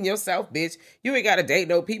you dating yourself, bitch. You ain't got to date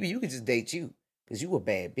no people. You can just date you, because you a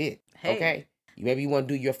bad bitch. Hey. Okay? Maybe you want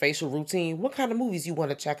to do your facial routine. What kind of movies you want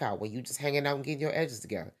to check out when you just hanging out and getting your edges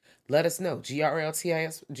together? Let us know.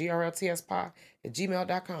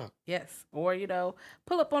 grltspod@gmail.com. Yes. Or,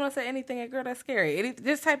 pull up on us at anything at Girl That's Scary.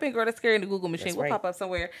 Just type in Girl That's Scary in the Google machine. That's we'll right. pop up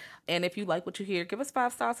somewhere. And if you like what you hear, give us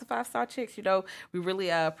 5 stars to 5-star chicks. We really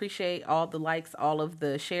appreciate all the likes, all of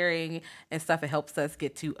the sharing and stuff. It helps us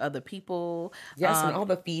get to other people. Yes, and all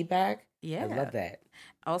the feedback. Yeah. I love that.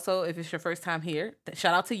 Also, if it's your first time here,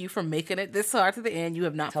 shout out to you for making it this far to the end. You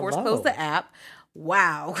have not force closed the app.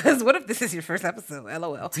 Wow. Because what if this is your first episode?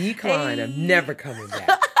 LOL. Decline. Hey. I'm never coming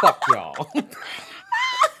back. Fuck y'all.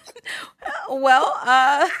 Well,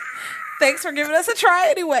 thanks for giving us a try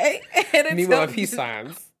anyway. And meanwhile, peace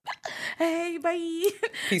signs. Hey, bye.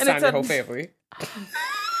 Peace sign your whole family.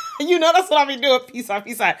 That's what I be doing. Peace sign,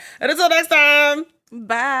 peace sign. And until next time.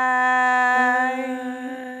 Bye.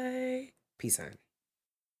 Peace sign.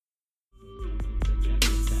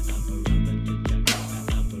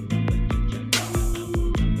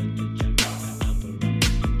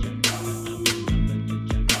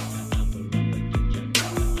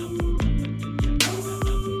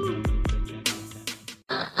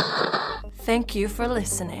 Thank you for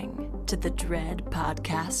listening to the Dread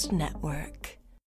Podcast Network.